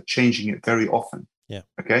needle, so changing it very often. Yeah.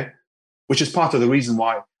 Okay. Which is part of the reason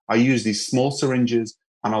why I use these small syringes,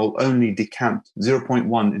 and I'll only decant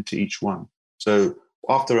 0.1 into each one. So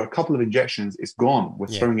after a couple of injections, it's gone. We're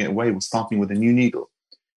throwing it away. We're starting with a new needle.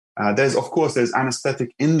 There's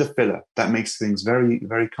anesthetic in the filler that makes things very,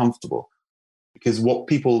 very comfortable. Because what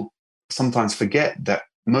people sometimes forget, that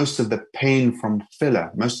most of the pain from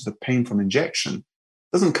filler, most of the pain from injection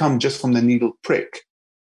doesn't come just from the needle prick.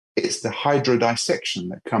 It's the hydrodissection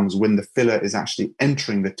that comes when the filler is actually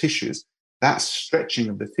entering the tissues. That stretching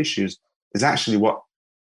of the tissues is actually what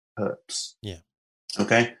hurts. Yeah.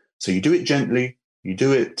 Okay. So you do it gently. You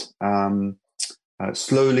do it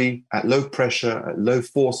slowly, at low pressure, at low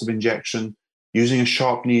force of injection, using a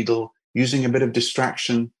sharp needle, using a bit of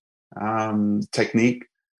distraction technique.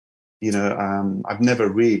 I've never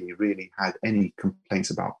really had any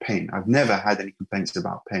complaints about pain. I've never had any complaints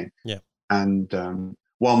about pain. Yeah. And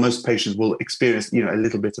while most patients will experience, a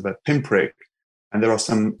little bit of a pinprick, and there are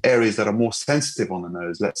some areas that are more sensitive on the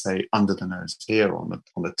nose, let's say under the nose here on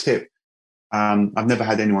the tip, I've never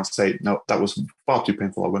had anyone say, no, that was far too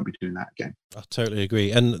painful, I won't be doing that again. I totally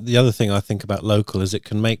agree. And the other thing I think about local is it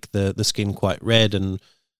can make the skin quite red and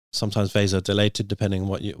sometimes vasodilated depending on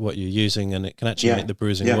what you're using, and it can actually make the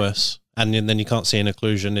bruising worse. And then you can't see an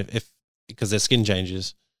occlusion if because their skin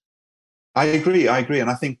changes. I agree. And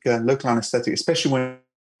I think local anesthetic, especially when in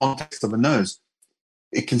the context of the nose,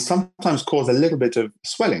 it can sometimes cause a little bit of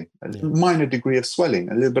swelling, a minor degree of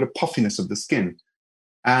swelling, a little bit of puffiness of the skin.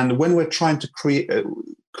 And when we're trying to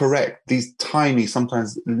correct these tiny,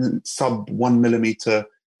 sometimes sub 1 millimeter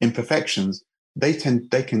imperfections, they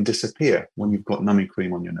can disappear when you've got numbing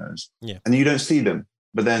cream on your nose. Yeah. And you don't see them,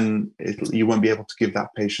 but then you won't be able to give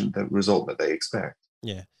that patient the result that they expect.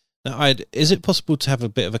 Yeah. Now, is it possible to have a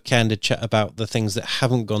bit of a candid chat about the things that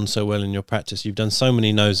haven't gone so well in your practice? You've done so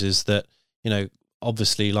many noses that,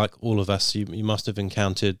 obviously, like all of us, you must have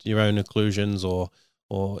encountered your own occlusions or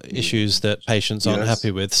issues that patients aren't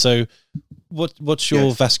happy with. So what's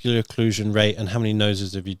your vascular occlusion rate, and how many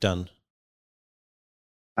noses have you done?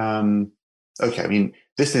 Okay, I mean,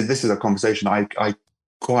 this is a conversation I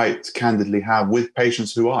quite candidly have with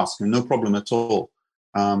patients who ask, and no problem at all.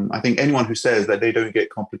 I think anyone who says that they don't get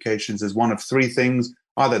complications is one of three things: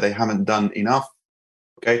 either they haven't done enough,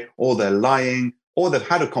 okay, or they're lying, or they've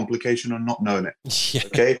had a complication and not known it. Yeah.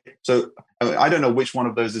 Okay, so I don't know which one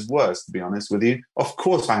of those is worse, to be honest with you. Of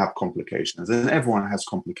course, I have complications, and everyone has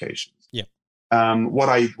complications. Yeah. What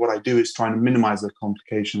I do is try and minimize the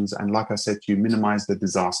complications, and like I said to you, minimize the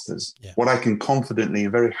disasters. Yeah. What I can confidently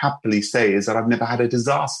and very happily say is that I've never had a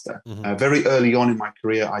disaster. Mm-hmm. Very early on in my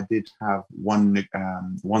career, I did have one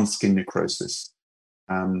skin necrosis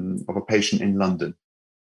of a patient in London,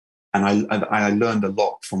 and I learned a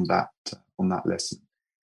lot from that lesson.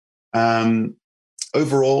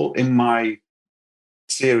 Overall, in my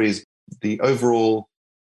series, the overall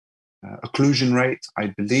occlusion rate, I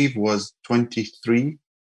believe, was 23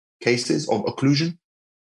 cases of occlusion.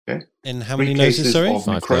 Okay. In how many noses, sorry?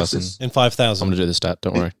 5,000. In 5,000. I'm going to do the stat,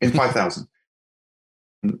 don't worry. In 5,000.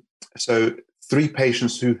 So 3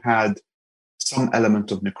 patients who had some element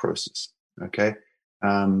of necrosis. Okay.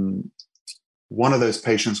 One of those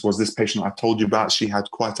patients was this patient I told you about. She had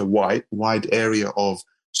quite a wide area of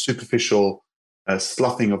superficial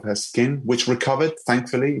sloughing of her skin, which recovered,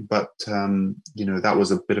 thankfully, but that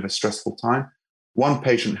was a bit of a stressful time. One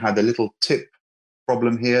patient had a little tip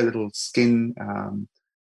problem here, little skin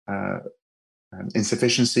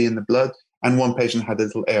insufficiency in the blood, and one patient had a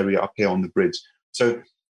little area up here on the bridge. So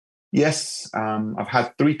yes, I've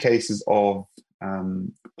had 3 cases of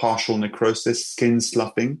partial necrosis, skin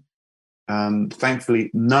sloughing. Thankfully,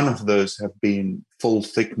 none of those have been full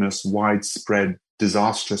thickness, widespread,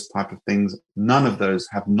 disastrous type of things. None of those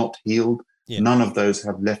have not healed. Yeah. None of those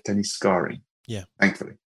have left any scarring. Yeah,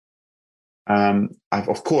 thankfully. I've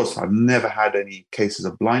never had any cases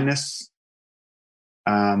of blindness.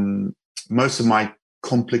 Most of my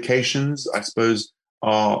complications, I suppose,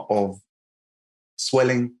 are of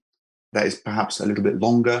swelling that is perhaps a little bit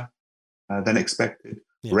longer than expected.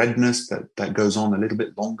 Yeah. Redness that goes on a little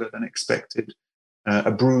bit longer than expected.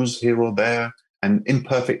 A bruise here or there. An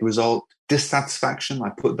imperfect result. Dissatisfaction, I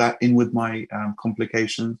put that in with my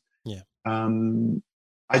complications. Yeah.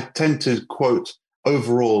 I tend to quote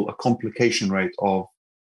overall a complication rate of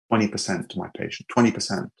 20% to my patient,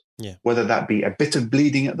 20%. Yeah. Whether that be a bit of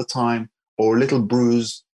bleeding at the time or a little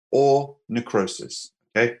bruise or necrosis.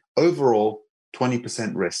 Okay. Overall,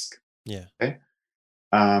 20% risk. Yeah. Okay.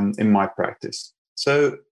 In my practice.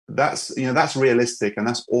 So that's realistic and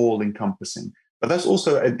that's all encompassing. But that's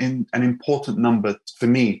also an important number for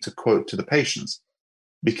me to quote to the patients,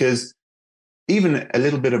 because even a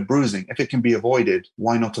little bit of bruising, if it can be avoided,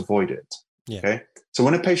 why not avoid it? Yeah. Okay. So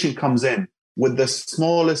when a patient comes in with the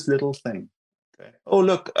smallest little thing, okay, oh,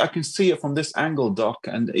 look, I can see it from this angle, doc.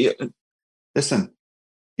 And listen,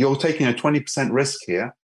 you're taking a 20% risk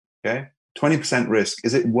here. Okay. 20% risk.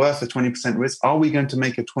 Is it worth a 20% risk? Are we going to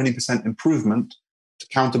make a 20% improvement to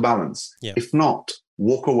counterbalance? Yeah. If not,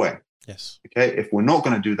 walk away. Yes. Okay. If we're not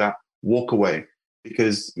going to do that, walk away,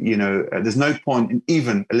 because there's no point in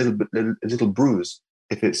even a little bruise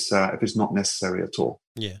if it's not necessary at all.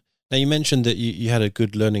 Yeah. Now you mentioned that you had a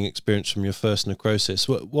good learning experience from your first necrosis.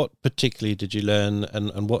 What particularly did you learn,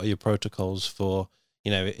 and what are your protocols for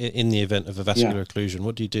in the event of a vascular occlusion?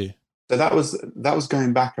 What do you do? So that was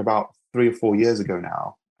going back about 3 or 4 years ago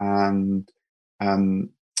now, and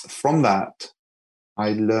from that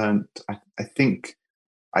I learned. I think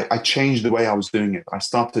I changed the way I was doing it. I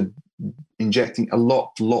started injecting a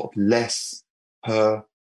lot less per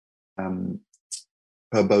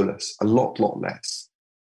bolus, a lot less,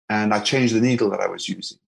 and I changed the needle that I was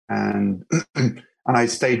using, and and I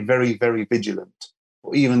stayed very, very vigilant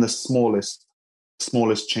for even the smallest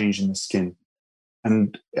change in the skin.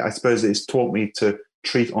 And I suppose it's taught me to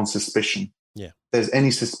treat on suspicion. Yeah. If there's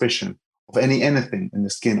any suspicion of anything in the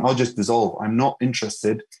skin, I'll just dissolve. I'm not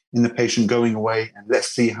interested in the patient going away and let's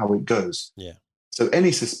see how it goes. Yeah. So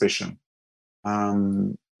any suspicion,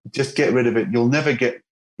 just get rid of it. You'll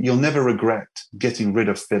never regret getting rid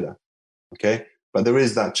of filler. Okay. But there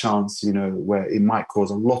is that chance, where it might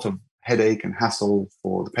cause a lot of headache and hassle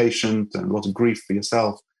for the patient and a lot of grief for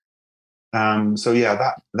yourself. So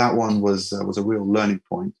yeah, that one was a real learning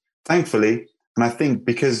point, thankfully. And I think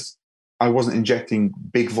because I wasn't injecting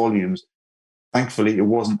big volumes, thankfully it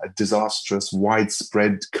wasn't a disastrous,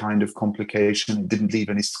 widespread kind of complication. It didn't leave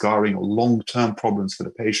any scarring or long-term problems for the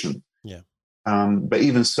patient. Yeah. But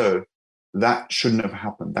even so, that shouldn't have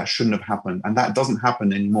happened. And that doesn't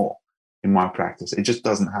happen anymore in my practice. It just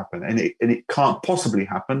doesn't happen. And it can't possibly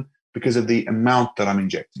happen because of the amount that I'm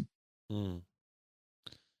injecting. Mm.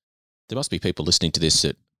 There must be people listening to this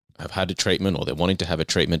that have had a treatment or they're wanting to have a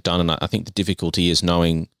treatment done. And I think the difficulty is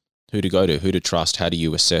knowing who to go to, who to trust, how do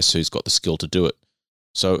you assess who's got the skill to do it.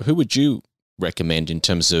 So who would you recommend in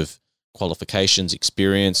terms of qualifications,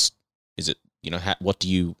 experience? Is it, what do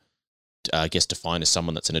you, define as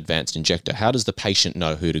someone that's an advanced injector? How does the patient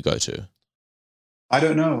know who to go to? I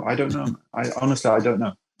don't know. Honestly, I don't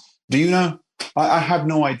know. Do you know? I have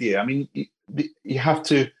no idea. I mean, you have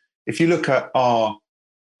to, if you look at our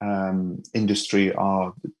industry,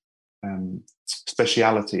 our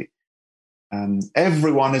speciality,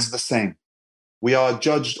 everyone is the same. We are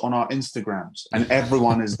judged on our Instagrams, and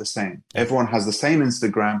everyone is the same. Everyone has the same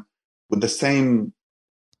Instagram with the same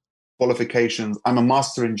qualifications. I'm a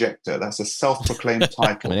master injector. That's a self-proclaimed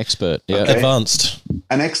title. I'm an expert. Yeah. Okay? Advanced.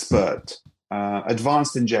 An expert,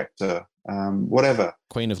 advanced injector, whatever.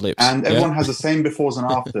 Queen of lips. And everyone has the same befores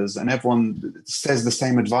and afters, and everyone says the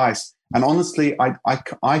same advice. And honestly,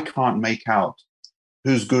 I can't make out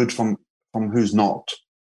who's good from who's not.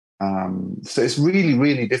 So it's really,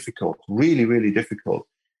 really difficult, really, really difficult.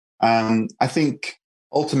 I think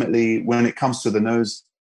ultimately when it comes to the nose,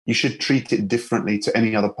 you should treat it differently to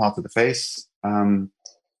any other part of the face.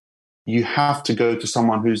 You have to go to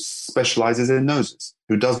someone who specializes in noses,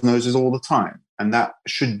 who does noses all the time. And that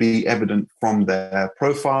should be evident from their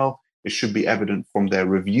profile. It should be evident from their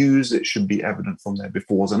reviews. It should be evident from their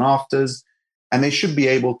befores and afters. And they should be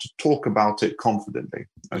able to talk about it confidently.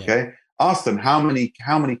 Okay. Yeah. Ask them, how many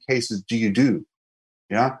cases do you do?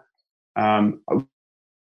 Yeah.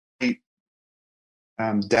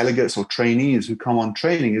 Delegates or trainees who come on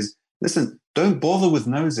training is, listen, don't bother with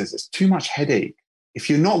noses. It's too much headache. If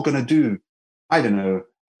you're not going to do,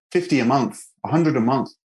 50 a month, 100 a month,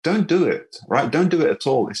 don't do it, right? Don't do it at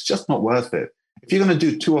all. It's just not worth it. If you're going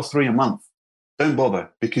to do 2 or 3 a month, don't bother,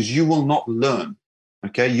 because you will not learn.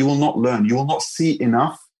 Okay. You will not learn. You will not see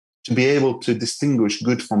enough to be able to distinguish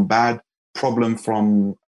good from bad, problem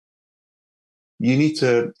from, you need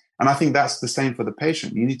to, and I think that's the same for the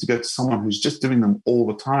patient. You need to go to someone who's just doing them all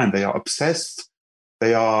the time. They are obsessed.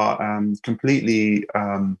 They are completely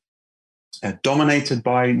dominated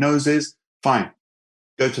by noses. Fine.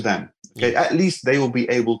 Go to them. Okay. Yeah. At least they will be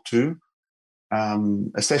able to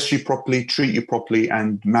assess you properly, treat you properly,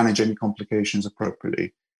 and manage any complications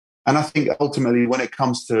appropriately. And I think ultimately, when it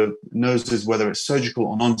comes to noses, whether it's surgical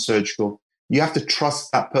or non-surgical, you have to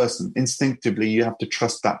trust that person. Instinctively, you have to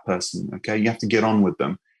trust that person, okay? You have to get on with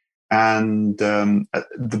them. And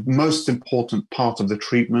the most important part of the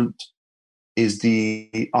treatment is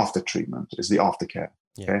the after treatment, is the aftercare,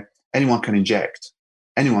 okay? Yeah. Anyone can inject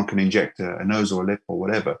a nose or a lip or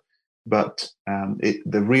whatever, but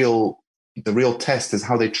the real test is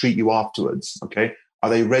how they treat you afterwards, okay? Are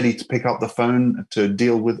they ready to pick up the phone to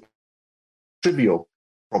deal with a trivial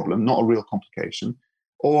problem, not a real complication?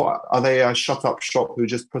 Or are they a shut-up shop who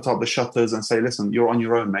just put up the shutters and say, listen, you're on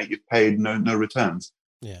your own, mate, you've paid, no returns?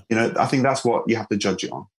 Yeah. I think that's what you have to judge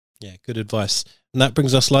it on. Yeah, good advice. And that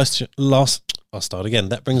brings us I'll start again.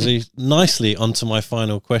 That brings me nicely onto my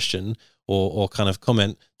final question or kind of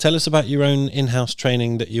comment. Tell us about your own in-house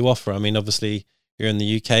training that you offer. I mean, obviously you're in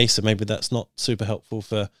the UK, so maybe that's not super helpful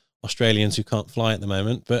for Australians who can't fly at the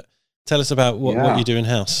moment, but tell us about what you do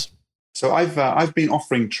in-house. So I've been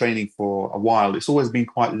offering training for a while. It's always been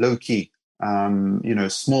quite low-key,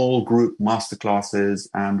 small group masterclasses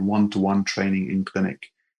and one-to-one training in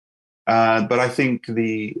clinic. But I think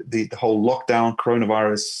the whole lockdown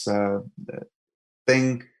coronavirus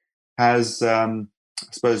thing has, I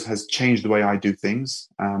suppose, has changed the way I do things.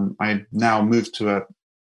 I now moved to a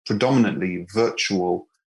predominantly virtual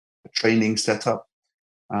training setup.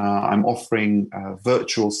 I'm offering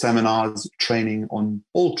virtual seminars, training on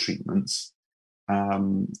all treatments.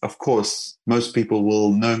 Of course, most people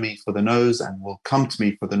will know me for the nose and will come to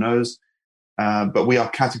me for the nose, but we are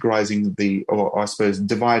categorizing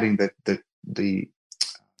dividing the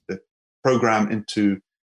program into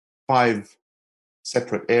 5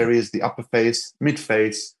 separate areas: the upper face, mid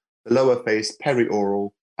face, the lower face,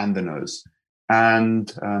 perioral, and the nose.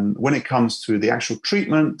 And when it comes to the actual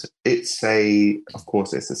treatment, it's a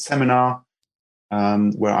seminar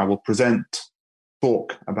where I will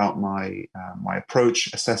talk about my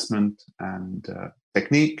approach, assessment, and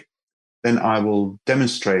technique. Then I will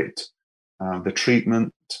demonstrate the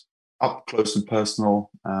treatment up close and personal,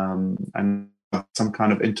 and some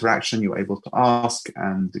kind of interaction. You're able to ask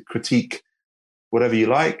and critique whatever you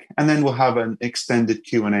like, and then we'll have an extended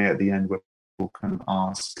Q&A at the end where people can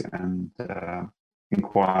ask and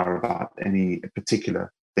inquire about any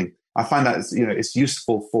particular thing. I find that it's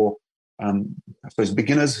useful for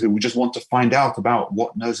beginners who just want to find out about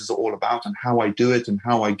what noses are all about and how I do it and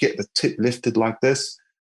how I get the tip lifted like this,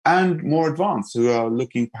 and more advanced who are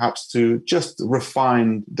looking perhaps to just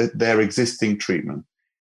refine their existing treatment.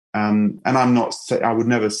 And I would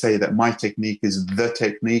never say that my technique is the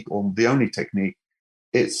technique or the only technique.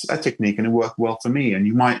 It's a technique and it worked well for me. And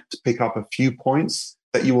you might pick up a few points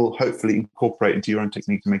that you will hopefully incorporate into your own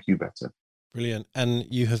technique to make you better. Brilliant. And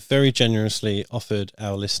you have very generously offered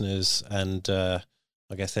our listeners and I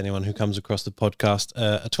guess anyone who comes across the podcast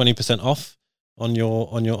a 20% off on your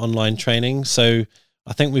online training. So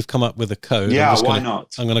I think we've come up with a code. Yeah, why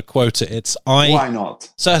not? I'm going to quote it. It's Why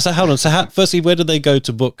not? So hold on. So firstly, where do they go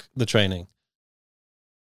to book the training?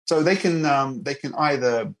 So they can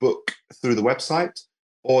either book through the website,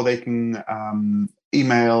 or they can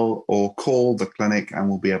email or call the clinic, and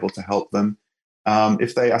we'll be able to help them.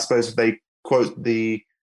 If they quote the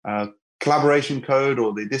collaboration code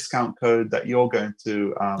or the discount code that you're going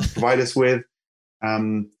to provide us with,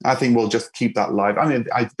 I think we'll just keep that live. I mean,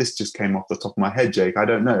 this just came off the top of my head, Jake. I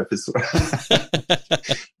don't know if it's,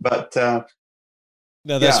 but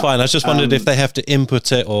no, that's fine. I just wondered if they have to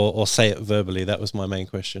input it or say it verbally. That was my main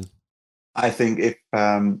question. I think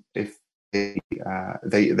if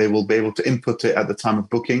they will be able to input it at the time of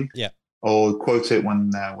booking, or quote it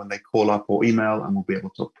when they call up or email, and we'll be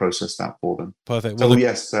able to process that for them. Perfect. So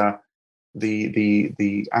yes.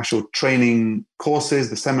 The actual training courses,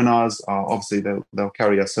 the seminars are obviously they'll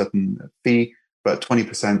carry a certain fee, but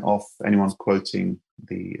 20% off anyone quoting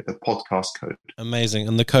the podcast code. Amazing.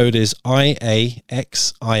 And the code is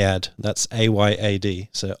IAXIAD. That's AYAD.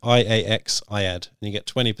 So IAXIAD. And you get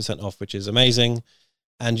 20% off, which is amazing.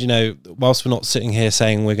 And, whilst we're not sitting here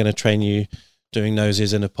saying we're going to train you doing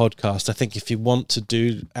noses in a podcast, I think if you want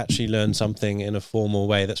to actually learn something in a formal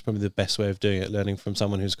way, that's probably the best way of doing it, learning from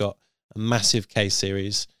someone who's got a massive case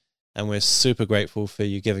series. And we're super grateful for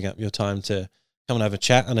you giving up your time to come and have a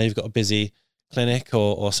chat. I know you've got a busy clinic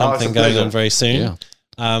or something going on very soon.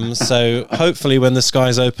 Yeah. So hopefully when the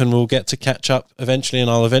skies open, we'll get to catch up eventually, and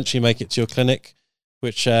I'll eventually make it to your clinic,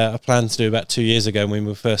 which I planned to do about 2 years ago when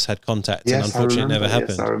we first had contact. Yes, and unfortunately it never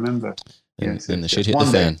happened. Yes, I remember. And the shit hit the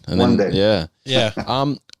fan. And one day. Yeah. Yeah.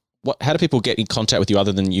 How do people get in contact with you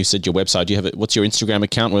other than you said your website? Do you have what's your Instagram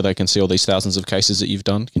account where they can see all these thousands of cases that you've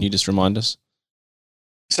done? Can you just remind us?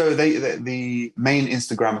 So the main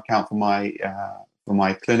Instagram account for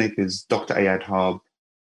my clinic is Dr. Ayad Harb,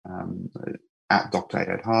 at Dr.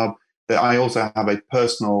 Ayad Harb. I also have a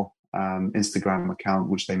personal Instagram account,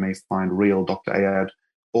 which they may find Real Dr. Ayad,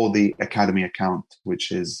 or the Academy account,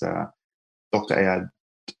 which is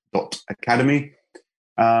drayad.academy.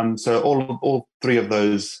 So all three of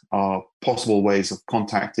those are possible ways of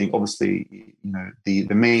contacting. Obviously,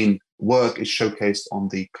 the main work is showcased on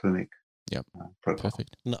the clinic. Yep.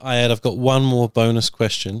 Perfect. Ayad, I've got one more bonus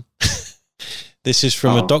question. This is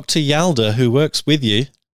from a Dr. Yalda who works with you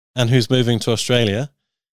and who's moving to Australia.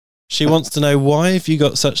 She wants to know, why have you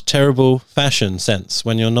got such terrible fashion sense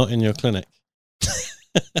when you're not in your clinic?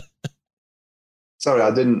 Sorry,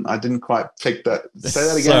 I didn't quite pick that. Say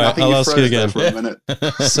that again. Sorry, I think I'll ask you again for a minute.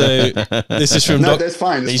 So this is from that's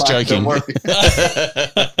fine. He's joking. Don't worry.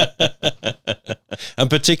 And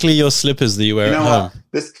particularly your slippers that you wear at home.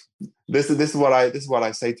 This is what I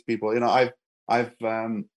say to people.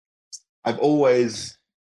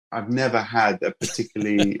 I've never had a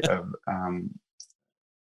particularly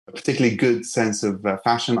good sense of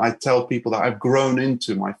fashion. I tell people that I've grown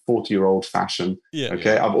into my 40-year-old fashion. Yeah.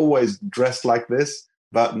 Okay. I've always dressed like this,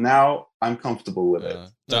 but now I'm comfortable with it.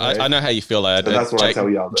 No, I know how you feel, Ayad. So that's what I tell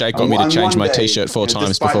you. Jake got me to change my T-shirt 4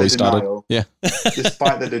 times before we started. Yeah.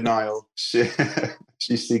 Despite the denial, she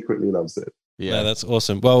secretly loves it. Yeah, no, that's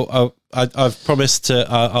awesome. Well, I've promised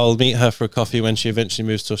I'll meet her for a coffee when she eventually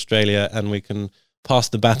moves to Australia, and we can pass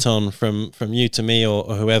the baton from you to me or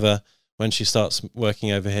whoever when she starts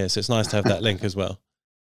working over here. So it's nice to have that link as well.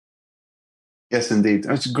 Yes, indeed.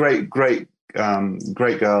 It's a great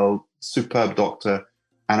girl, superb doctor,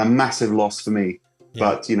 and a massive loss for me.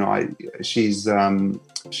 Yeah. But she's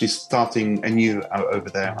starting anew over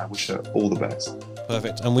there, and I wish her all the best.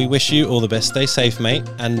 Perfect. And we wish you all the best. Stay safe, mate.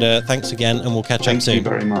 And thanks again, and we'll catch up soon. Thank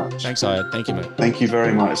you very much. Thanks, Ayad. Thank you, mate. Thank you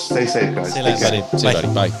very much. Stay safe, guys. See you later, buddy. See you, buddy.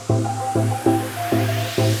 Bye.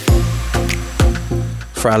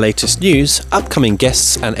 For our latest news, upcoming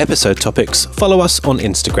guests and episode topics, follow us on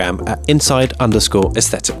Instagram at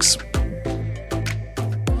inside_aesthetics.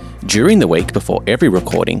 During the week before every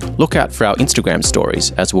recording, look out for our Instagram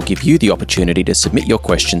stories, as we'll give you the opportunity to submit your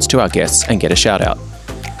questions to our guests and get a shout out.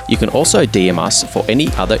 You can also DM us for any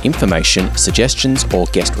other information, suggestions, or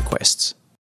guest requests.